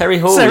Hall. Terry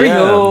Hall. Terry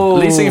yeah. Hall.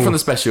 Lead singer from the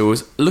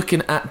Specials,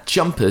 looking at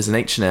jumpers in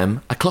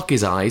H&M. I clock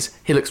his eyes.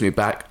 He looks me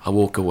back. I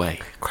walk away.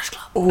 Crash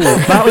Club. Oh,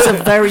 that was a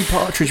very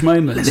Partridge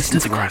moment. Listen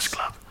to Crash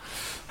Club.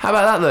 How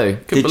about that though?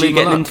 Couldn't Did believe you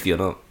get my an luck. interview or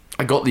not?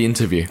 I got the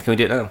interview. Can we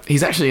do it now?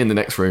 He's actually in the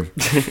next room.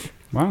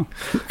 Wow.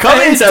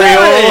 Come in,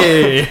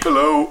 Terry.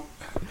 Hello.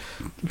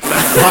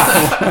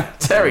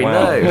 Terry, Wow.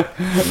 no.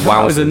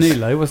 That was a new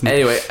low, wasn't it?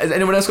 Anyway, has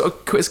anyone else got a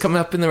quiz coming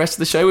up in the rest of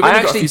the show? We've I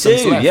only got a actually few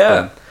songs do, left,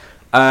 yeah.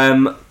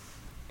 but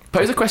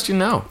pose a question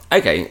now.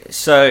 Okay,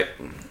 so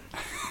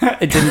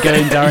It didn't go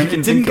in, Darren.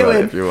 It didn't go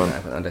in. If you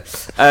want.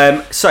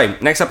 So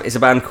next up is a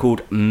band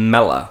called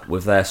Mella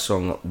with their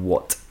song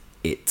 "What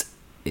It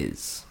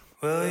Is."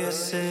 Well,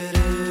 yes, it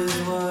is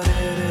what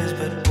it is,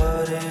 but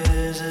what it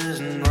is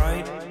isn't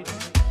right.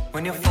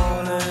 When you're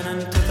falling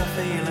into the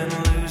feeling,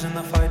 losing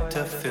the fight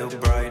to feel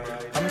bright.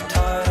 I'm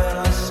tired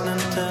of listening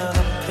to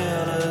the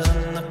pillars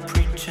and the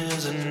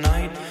preachers at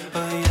night.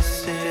 Oh,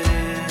 yes, it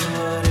is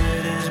what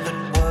it is, but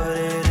what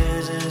it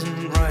is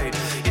isn't right.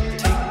 You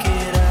take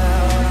it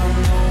out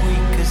on the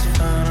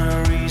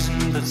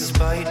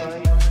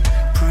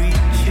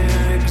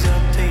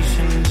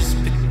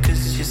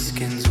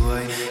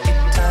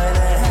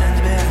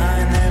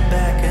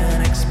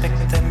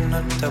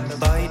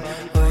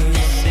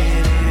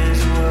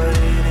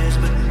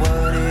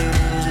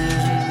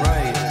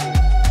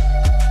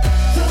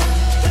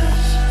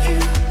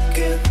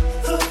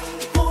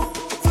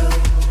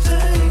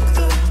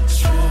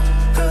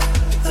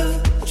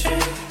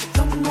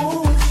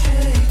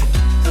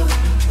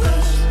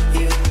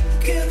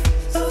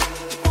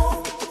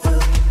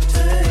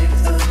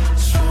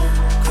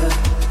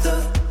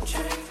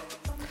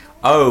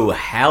Oh,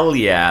 hell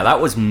yeah.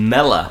 That was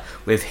Mella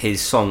with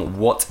his song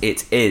What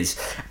It Is.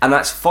 And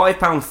that's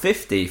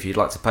 £5.50 if you'd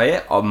like to pay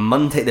it on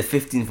Monday the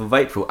 15th of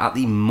April at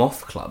the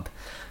Moth Club.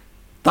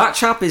 That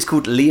chap is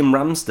called Liam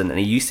Ramsden, and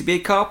he used to be a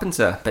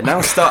carpenter, but now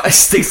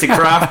sticks to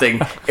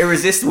crafting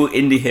irresistible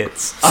indie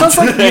hits. Sounds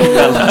like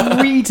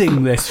you're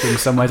reading this from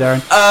somewhere,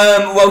 Darren.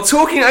 Well,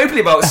 talking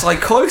openly about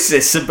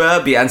psychosis,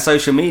 suburbia, and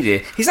social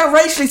media, he's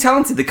outrageously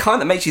talented, the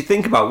kind that makes you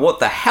think about what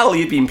the hell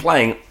you've been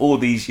playing all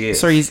these years.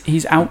 Sorry,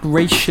 he's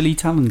outrageously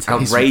talented.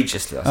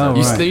 Outrageously,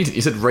 I said.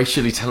 You said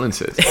racially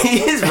talented. He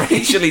is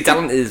racially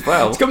talented as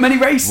well. He's got many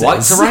races.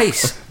 White's a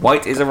race.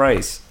 White is a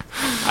race.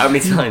 How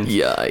many times?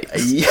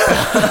 Yikes.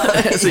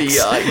 That's a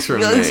yikes from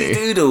me.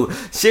 Doodle.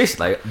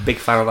 Seriously, like, big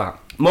fan of that.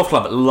 Moth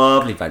Club,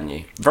 lovely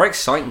venue. Very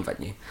exciting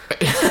venue.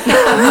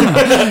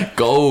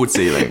 Gold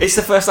ceiling. It's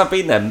the first I've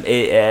been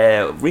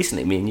there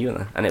recently, me and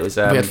you, and it was...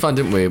 we had fun,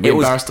 didn't we? We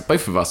embarrassed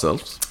both of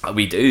ourselves.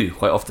 We do,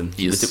 quite often.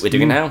 Yes. We're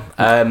doing it now.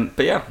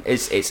 But yeah,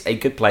 it's a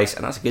good place,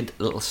 and that's a good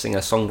little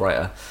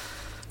singer-songwriter.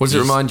 What does it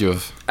remind you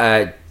of?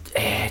 What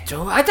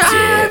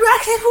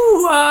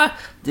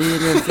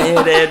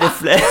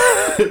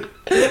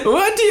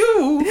do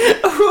you?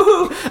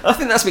 I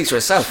think that speaks for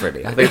itself,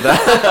 really. I think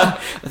that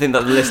the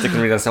listener can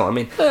really understand what I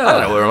mean. I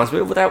don't know what it reminds me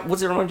of. What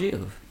does it remind you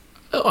of?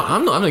 Oh,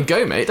 I'm not having a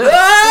go, mate. Don't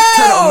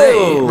turn it on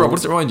me. Rob, what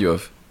does it remind you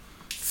of?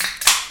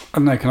 I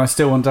don't know, can I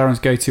steal one of Darren's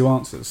go-to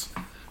answers?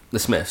 The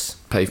Smiths.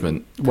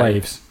 Pavement.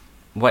 Waves.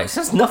 Waves.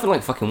 That's nothing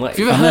like fucking Waves.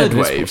 Have you ever heard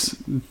Waves?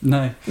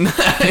 No.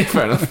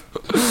 Fair enough.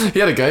 You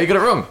had a go, you got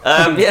it wrong.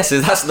 Yes,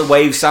 so that's the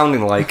Waves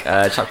sounding like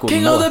a chap called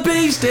King Mella. of the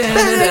Beast.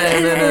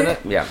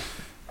 Yeah.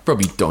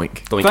 Probably doink.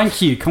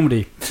 Thank you,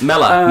 comedy.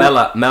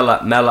 Mella,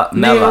 Mella.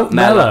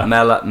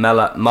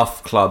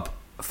 Muff Club,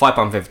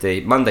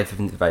 £5.50, Monday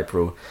 15th of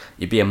April.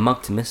 You'd be a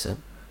mug to miss it.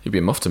 You'd be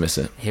a muff to miss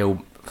it.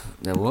 He'll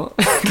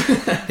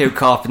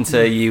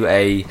carpenter you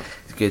a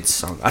good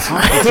song.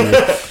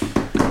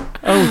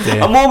 Oh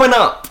dear. I'm warming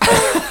up.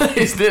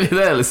 He's nearly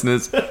there,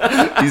 listeners.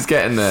 He's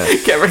getting there.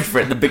 Get ready for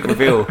it, the big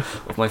reveal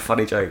of my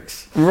funny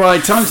jokes.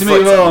 Right, time to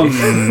move on.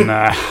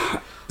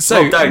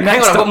 So, don't. Hang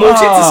next on, I've got up- more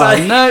shit to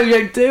say. No, you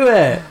don't do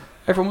it.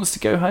 Everyone wants to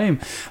go home.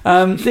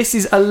 This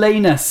is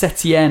Elena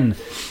Setien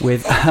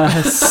with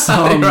her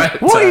song.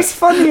 Right, What is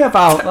funny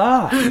about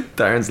that?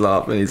 Darren's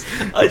laughing. He's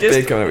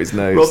big coming up his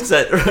nose. Rob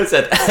said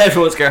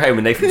everyone's go home,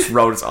 and Nathan just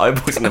rolled his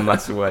eyeballs in a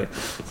massive way.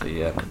 So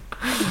yeah.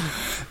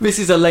 This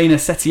is Elena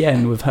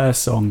Setien with her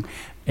song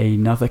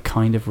Another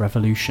Kind of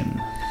Revolution.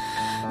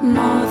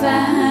 More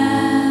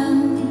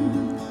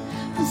than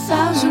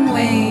 1,000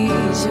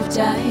 ways of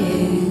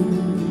dying.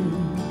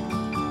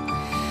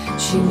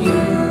 She knew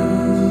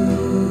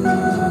every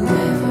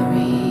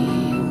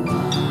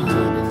one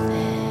of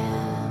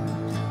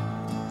them.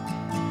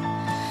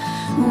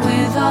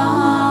 With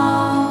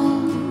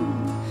all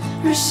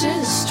her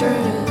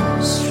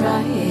sisters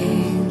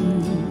trying,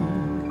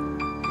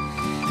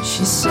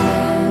 she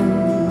sang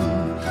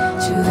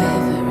to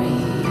every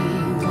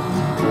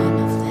one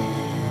of them.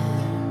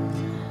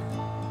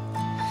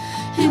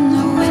 In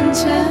the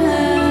winter,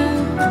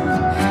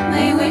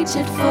 they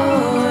waited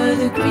for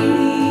the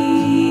green.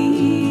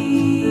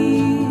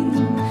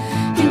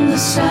 In the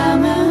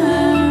summer,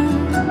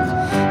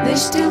 they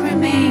still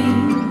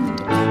remained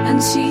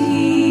unseen.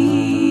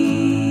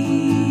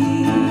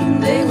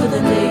 They were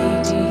the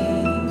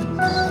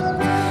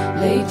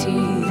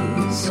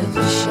ladies of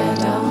the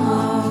shadow,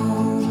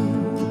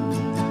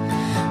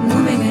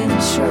 moving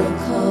in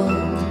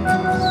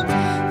circles,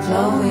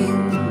 flowing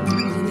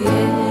in the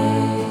air.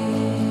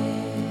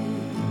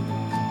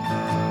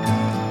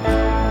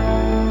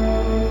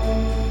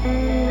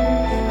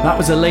 That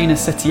was Elena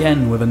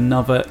Setien with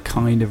Another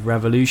Kind of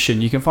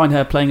Revolution. You can find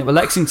her playing at the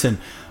Lexington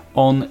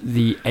on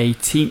the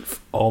 18th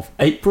of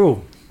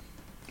April.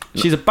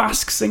 She's a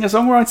Basque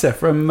singer-songwriter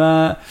from...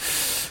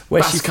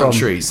 where's she Basque from?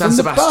 country, San From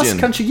the Sebastian. Basque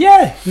country,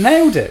 yeah,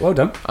 nailed it. Well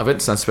done. I went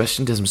to San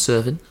Sebastian, did some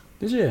surfing.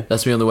 Did you?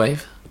 That's me on the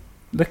wave.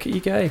 Look at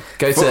you go.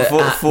 Go to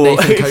For-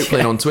 Nathan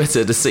Copeland on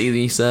Twitter to see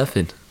me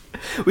surfing.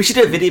 We should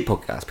do a video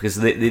podcast because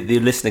the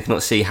listener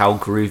cannot see how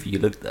groovy you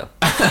looked there.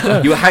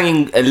 You were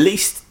hanging at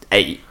least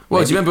 8.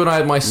 Well, do you remember when I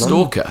had my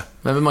stalker?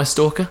 Remember my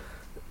stalker?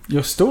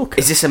 Your stalker?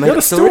 Is this a You're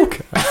made-up story?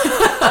 stalker?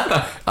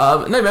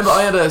 No, remember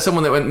I had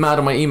someone that went mad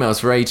on my emails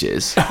for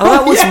ages. Oh,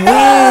 that was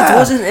weird,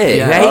 wasn't it?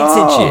 Yeah. Who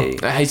hated you?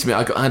 They hated me.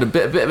 I had a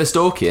bit of a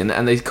stalking,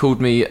 and they called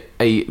me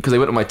because they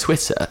went on my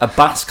Twitter. A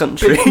Basque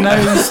country.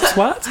 Nose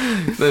twat?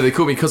 No, they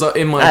called me because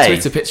in my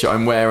Twitter picture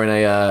I'm wearing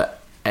a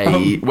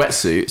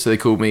wetsuit, so they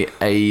called me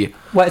a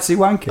Wetsuit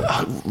wanker?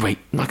 wait,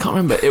 I can't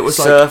remember. It was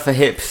like Surfer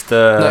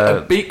hipster. no,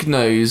 a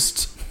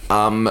beak-nosed,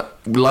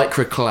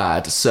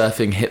 lycra-clad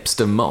surfing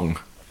hipster mong.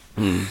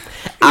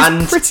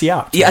 And pretty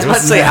apt. Yeah, I was about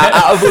to say,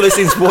 out of all those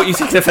things, what you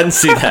taking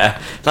offence to there?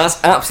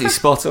 That's absolutely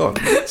spot on.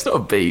 It's not a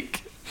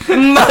beak.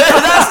 No,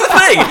 that's the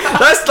thing.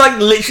 That's like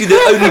literally the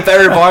only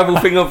verifiable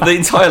thing of the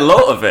entire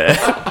lot of it.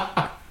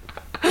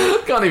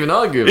 Can't even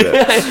argue with it.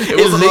 It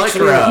It's wasn't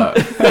lycra.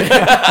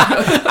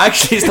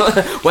 Actually, it's not.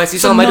 Well,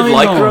 it's not made of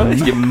lycra.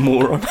 You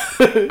moron.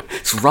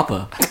 It's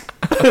rubber.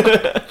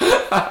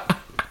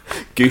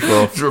 Goof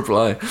off. Just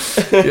reply.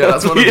 Yeah,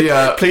 that's one of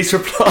the... Please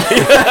reply.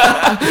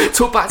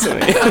 Talk back to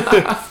me.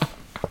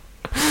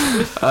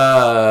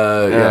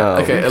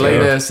 Okay,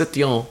 Elena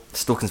Setillon.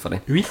 Stalking's funny.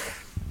 Oui.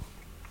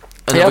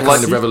 Another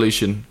kind of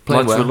revolution.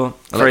 Playing Likes well. a lot.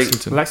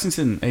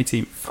 Lexington,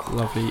 18th.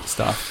 Lovely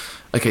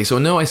stuff. Okay, so I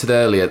know I said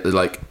earlier that,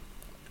 like,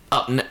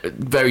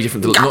 very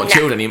different to not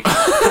chilled anymore.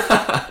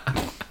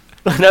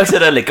 I know I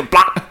said earlier.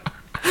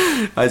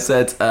 I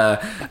said,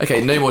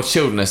 okay, no more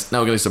chilledness. Now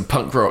we're going to do some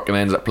punk rock, and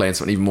I ended up playing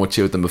something even more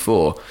chilled than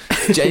before.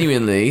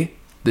 Genuinely,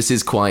 this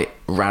is quite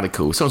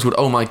radical. Someone's called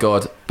Oh My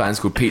God, band's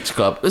called Peach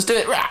Club. Let's do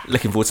it.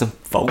 Looking forward to some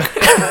folk.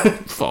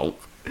 Folk.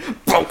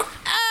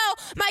 Oh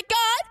my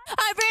God,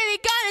 I really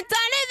got it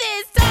done it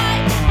this time.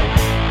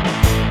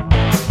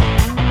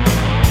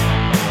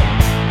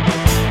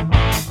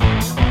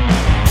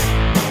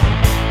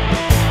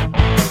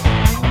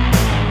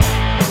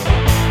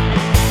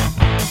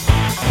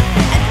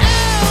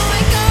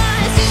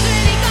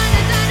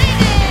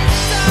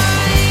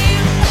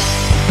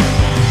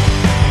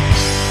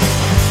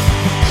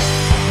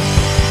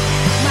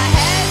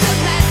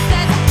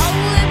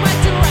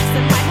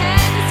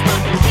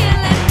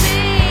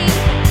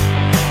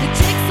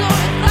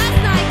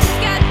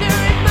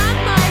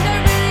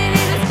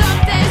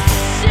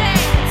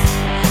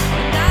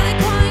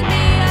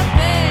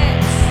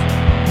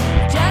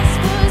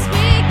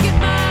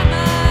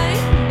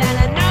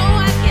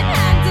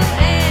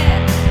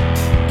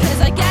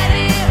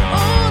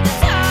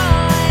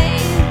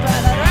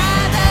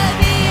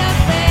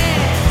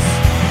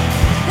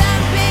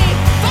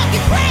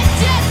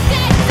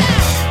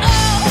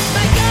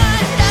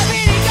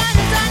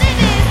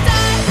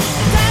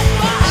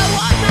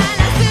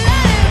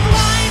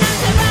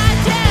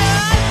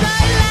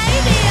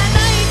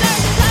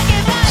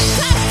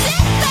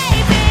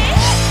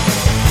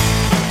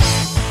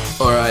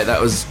 That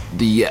was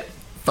the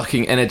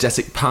fucking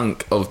energetic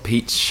punk of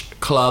Peach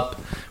Club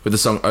with the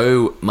song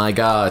Oh My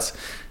God.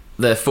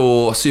 They're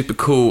 4 super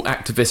cool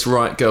activist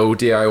right girl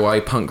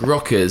DIY punk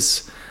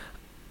rockers,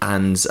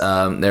 and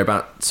they're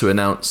about to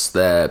announce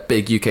their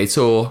big UK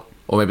tour,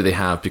 or maybe they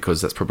have because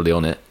that's probably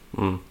on it.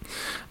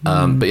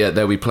 But yeah,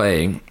 they'll be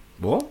playing.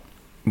 What?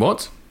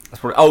 That's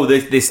probably,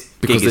 this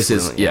because gig this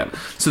is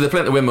So they're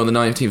playing at the Windmill on the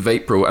 19th of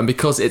April, and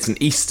because it's an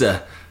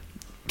Easter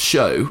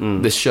show,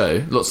 this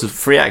show, lots of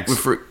free eggs.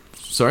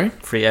 Sorry?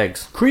 Free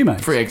eggs. Cream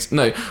eggs. Free eggs.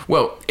 No.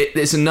 Well,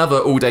 it's another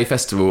all-day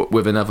festival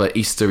with another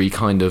Eastery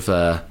kind of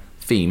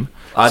theme.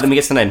 Let me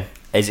guess the name.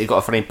 Has it got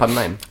a funny pun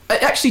name?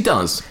 It actually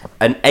does.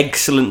 An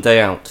excellent day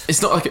out.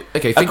 It's not like...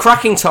 Okay, a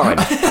cracking time.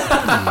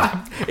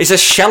 It's a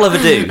shell of a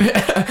do.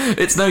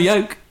 It's no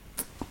yoke.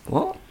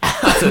 What?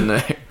 I don't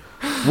know.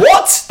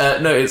 What?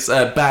 No, it's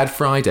Bad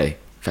Friday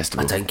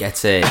Festival. I don't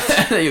get it.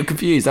 You're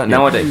confused, aren't you?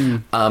 No, I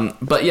do.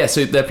 But yeah,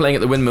 so they're playing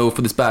at the Windmill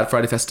for this Bad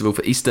Friday Festival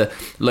for Easter.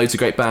 Loads of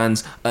great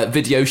bands.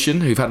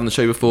 Videocean, who've had on the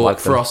show before. Like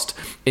Frost,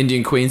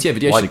 Indian Queens. Yeah,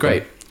 Videocean are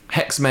great.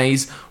 Hex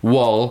Maze,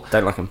 Wall.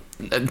 Don't like them.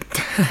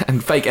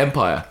 And Fake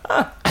Empire.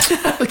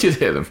 I could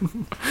hear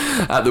them.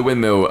 At the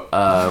Windmill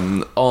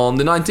on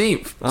the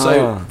 19th.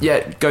 So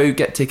yeah, go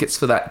get tickets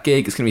for that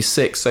gig. It's going to be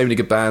sick. So many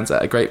good bands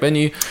at a great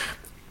venue.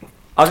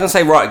 I was going to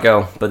say Right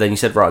Girl, but then you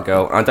said Right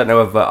Girl. I don't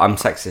know if I'm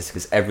sexist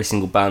because every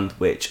single band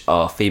which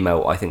are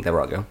female, I think they're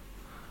Right Girl.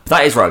 But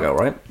that is Right Girl,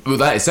 right? Well,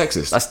 that is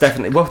sexist. That's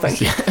definitely... Well,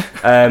 thank you.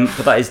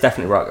 But that is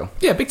definitely Right Girl.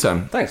 Yeah, big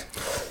time. Thanks.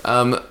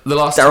 The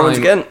last Darren's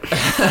time... again.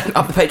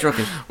 Up the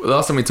patriarchy. The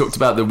last time we talked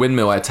about the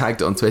Windmill, I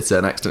tagged it on Twitter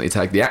and accidentally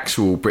tagged the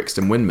actual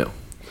Brixton Windmill.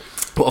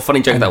 What a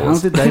funny joke that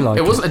was. How did they like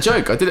it? It wasn't a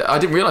joke. I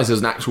didn't realise there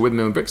was an actual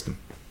Windmill in Brixton.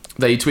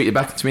 They tweeted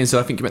back to me and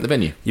said, I think you meant the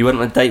venue. You went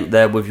on a date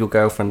there with your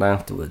girlfriend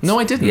afterwards? No,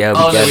 I didn't. Yeah,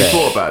 we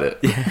thought about it.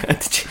 Yeah,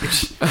 did you?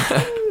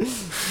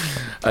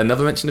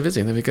 Another mention of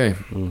Izzy. There we go.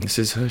 This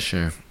is her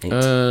show.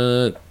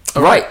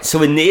 Right, so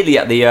we're nearly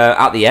at the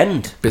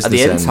end. Business at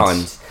the end end.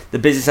 times. The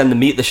business end, the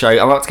meet the show.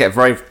 I'm about to get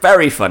very,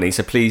 very funny,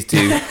 so please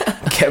do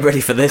get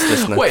ready for this,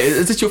 listener. Wait,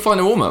 is this your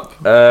final warm-up?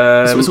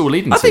 So it's all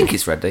leading to? I think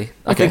it's ready.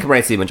 I think I'm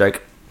ready to do my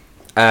joke.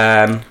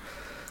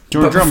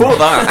 But before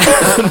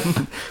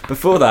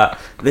that,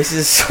 this is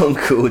a song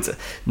called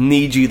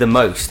Need You the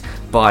Most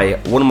by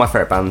one of my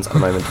favourite bands at the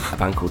moment, a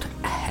band called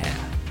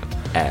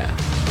Air.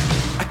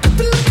 I could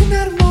be looking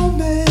at a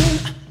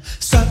moment,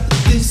 stop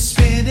this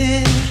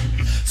spinning,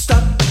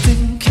 stop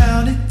and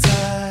count in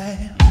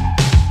time.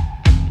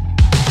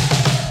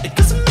 It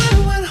doesn't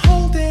matter when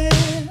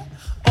holding,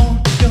 all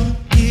you're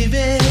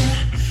giving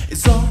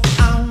is all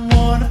I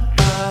wanna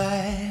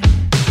buy.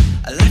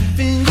 A life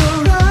in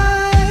your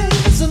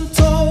eyes,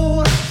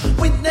 untold,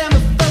 we never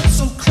felt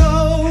so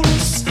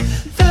close.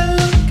 That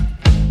look,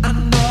 I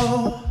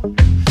know,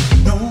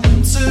 no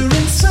winter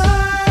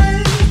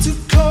inside, too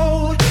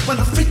cold when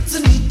I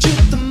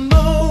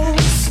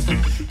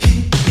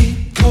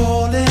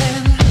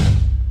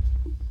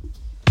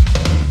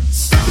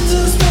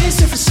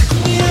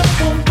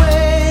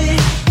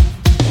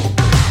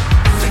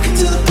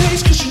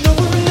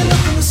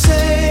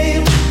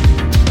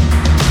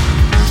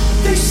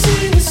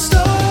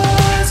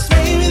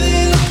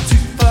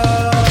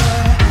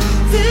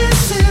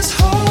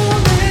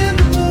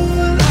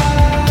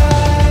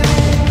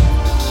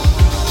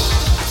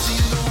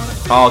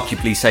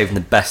arguably saving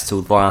the best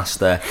till the last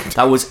there.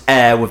 That was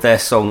Air with their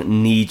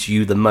song Need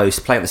You the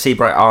Most, playing at the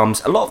Seabright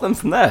Arms, a lot of them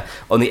from there,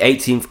 on the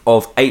 18th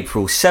of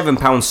April.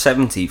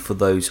 £7.70 for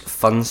those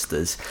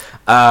funsters.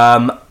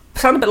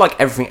 Sound a bit like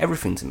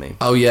Everything to me.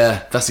 Oh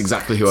yeah, that's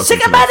exactly who I was Sing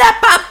thinking about of.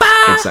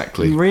 that,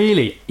 Exactly.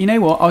 Really? You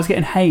know what? I was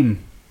getting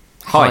Haim.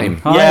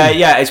 Haim.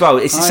 Yeah, as well.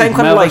 It's the same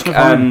kind of like...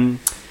 Haim.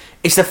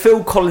 it's the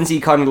Phil Collins-y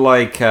kind of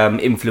like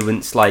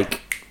influence,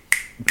 like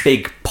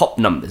big pop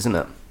numbers, isn't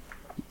it?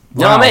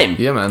 You know what I mean?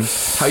 Yeah, man.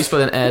 How you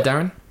spelling Air,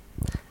 Darren?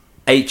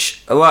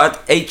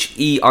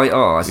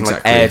 H-E-I-R, as in like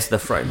Exactly. air to the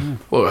throne.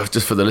 Well,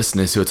 just for the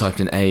listeners who are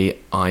typing in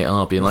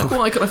A-I-R, being like,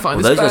 why can I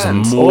find Well, this those are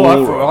band? more- I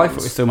thought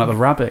we were talking about the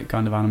rabbit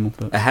kind of animal.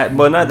 But...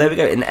 Well, no, there we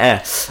go, in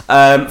Air.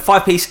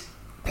 5-piece,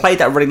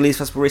 played at Reading Leeds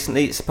Festival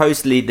recently.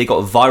 Supposedly, they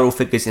got viral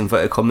figures,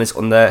 inverted commas,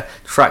 on their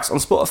tracks on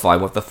Spotify.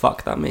 What the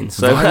fuck that means?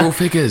 So, Viral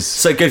figures.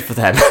 So good for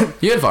them.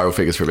 You had viral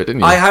figures for a bit, didn't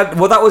you? I had...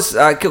 Well, that was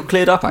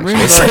cleared up, actually.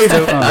 Really? So,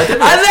 Still- and there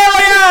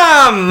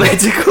I am!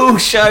 It's a cool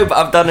show, but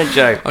I've done a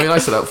joke. I mean, I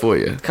said that for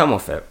you. Come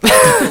off it.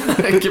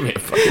 Give me a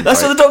fucking That's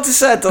break. what the doctor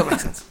said. Doesn't make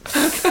sense.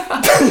 Wrap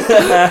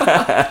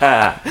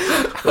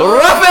it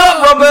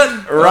up,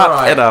 Robert. Wrap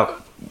Alright. it up.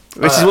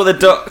 Which is what the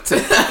doctor...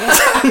 No,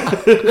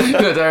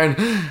 Darren,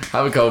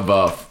 have a cold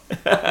bath.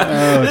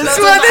 That's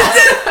what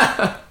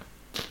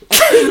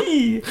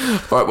they did.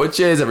 Right, well,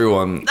 cheers,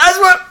 everyone, That's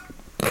what...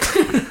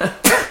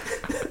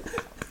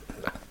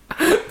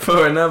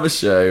 for another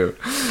show.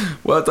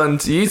 Well done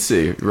to you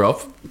two, Rob,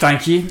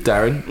 Thank you.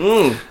 Darren.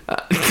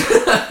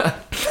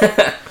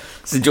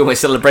 Just enjoy my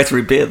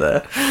celebratory beer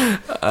there.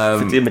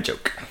 For doing my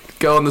joke.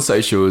 Go on the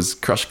socials,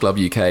 Crush Club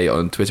UK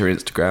on Twitter and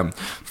Instagram.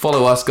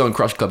 Follow us, go on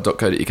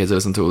crushclub.co.uk to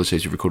listen to all the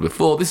shows you've recorded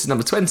before. This is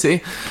number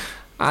 20.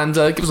 And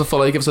give us a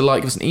follow, give us a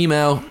like, give us an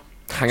email.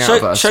 Hang out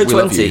with us. Show We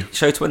love 20. you.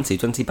 Show 20.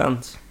 20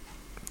 bands.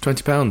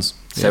 £20.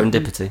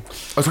 Serendipity.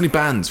 Oh, 20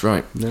 bands,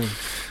 right. No.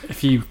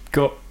 If you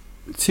got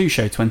to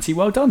show 20,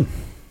 well done.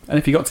 And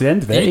if you got to the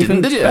end of it, You didn't,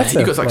 even did you? better.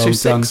 You got to like well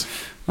show done.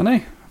 6. I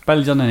know.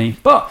 Barely done any.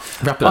 But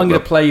Wrap it up, I'm going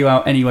Rob. to play you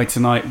out anyway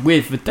tonight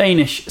with the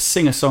Danish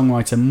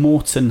singer-songwriter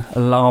Morten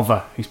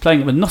Lava, who's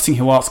playing at the Notting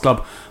Hill Arts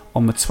Club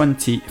on the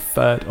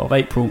 23rd of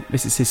April.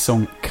 This is his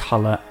song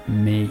Colour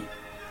Me.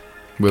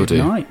 Will Good do.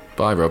 night.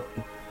 Bye, Rob.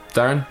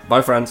 Darren,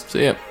 Bye, friends.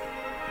 see ya.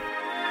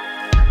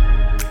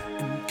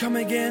 Come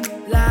again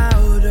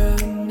louder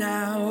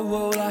now.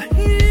 All I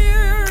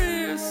hear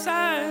is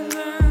silence.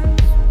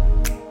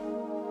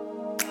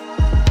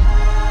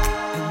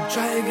 And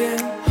try again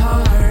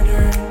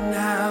harder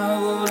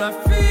now. All I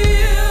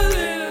feel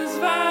is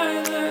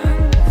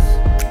violence.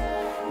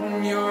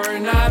 You're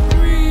not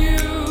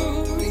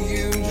real.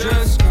 You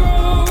just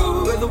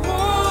go where the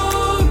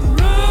world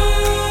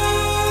runs.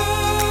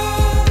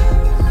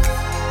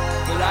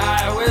 But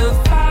I will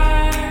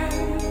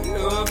find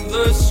up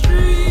the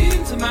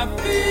street to my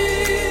feet.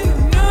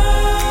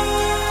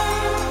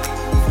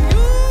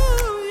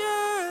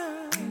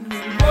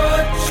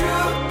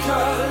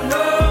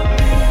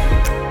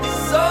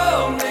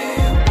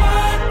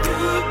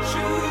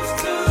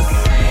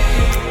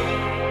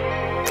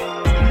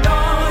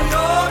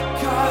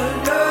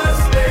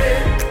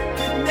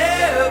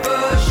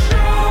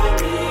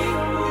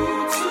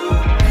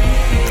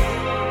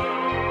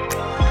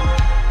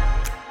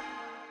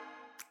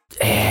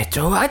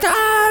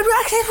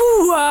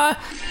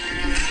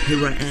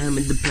 Here I am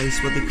in the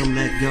place where they come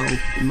let go.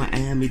 In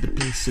Miami, the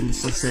place in the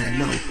sunset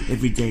low.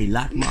 Every day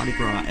like Mardi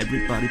Gras,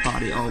 everybody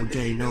party all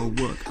day. No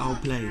work, all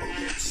play.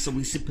 So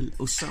we sip a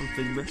little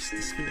something, rest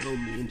the skill.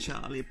 Me and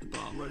Charlie at the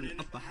bar running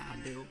up a high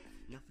hill.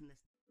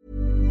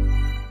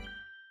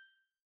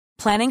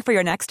 Planning for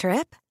your next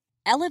trip?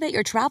 Elevate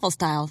your travel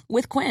style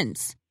with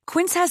Quince.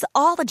 Quince has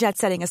all the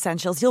jet-setting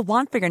essentials you'll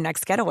want for your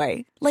next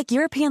getaway, like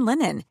European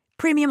linen,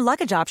 premium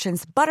luggage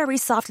options, buttery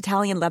soft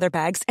Italian leather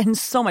bags, and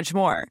so much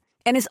more.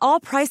 And is all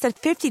priced at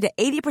 50 to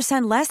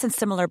 80% less than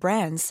similar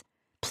brands.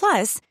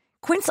 Plus,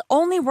 Quince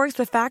only works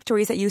with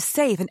factories that use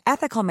safe and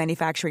ethical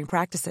manufacturing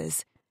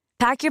practices.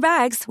 Pack your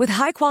bags with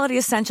high-quality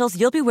essentials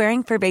you'll be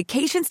wearing for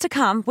vacations to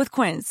come with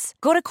Quince.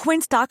 Go to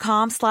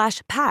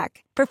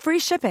quince.com/pack for free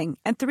shipping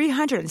and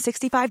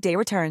 365-day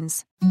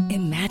returns.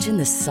 Imagine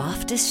the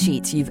softest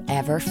sheets you've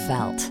ever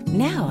felt.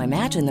 Now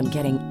imagine them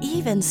getting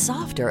even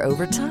softer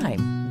over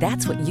time.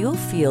 That's what you'll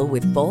feel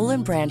with Boll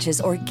 & Branch's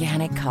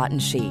organic cotton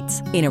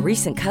sheets. In a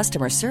recent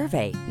customer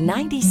survey,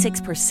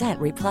 96%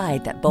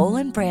 replied that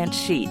Boll & Branch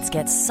sheets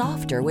get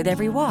softer with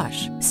every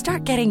wash.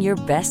 Start getting your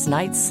best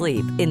night's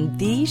sleep in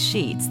these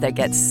sheets that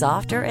get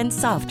softer and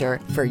softer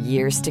for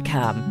years to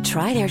come.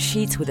 Try their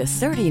sheets with a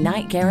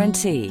 30-night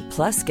guarantee.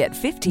 Plus, get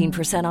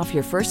 15% off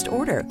your first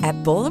order at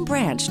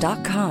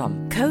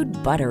bollandbranch.com. Code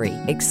BUTTERY.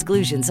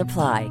 Exclusions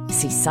apply.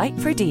 See site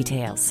for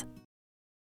details.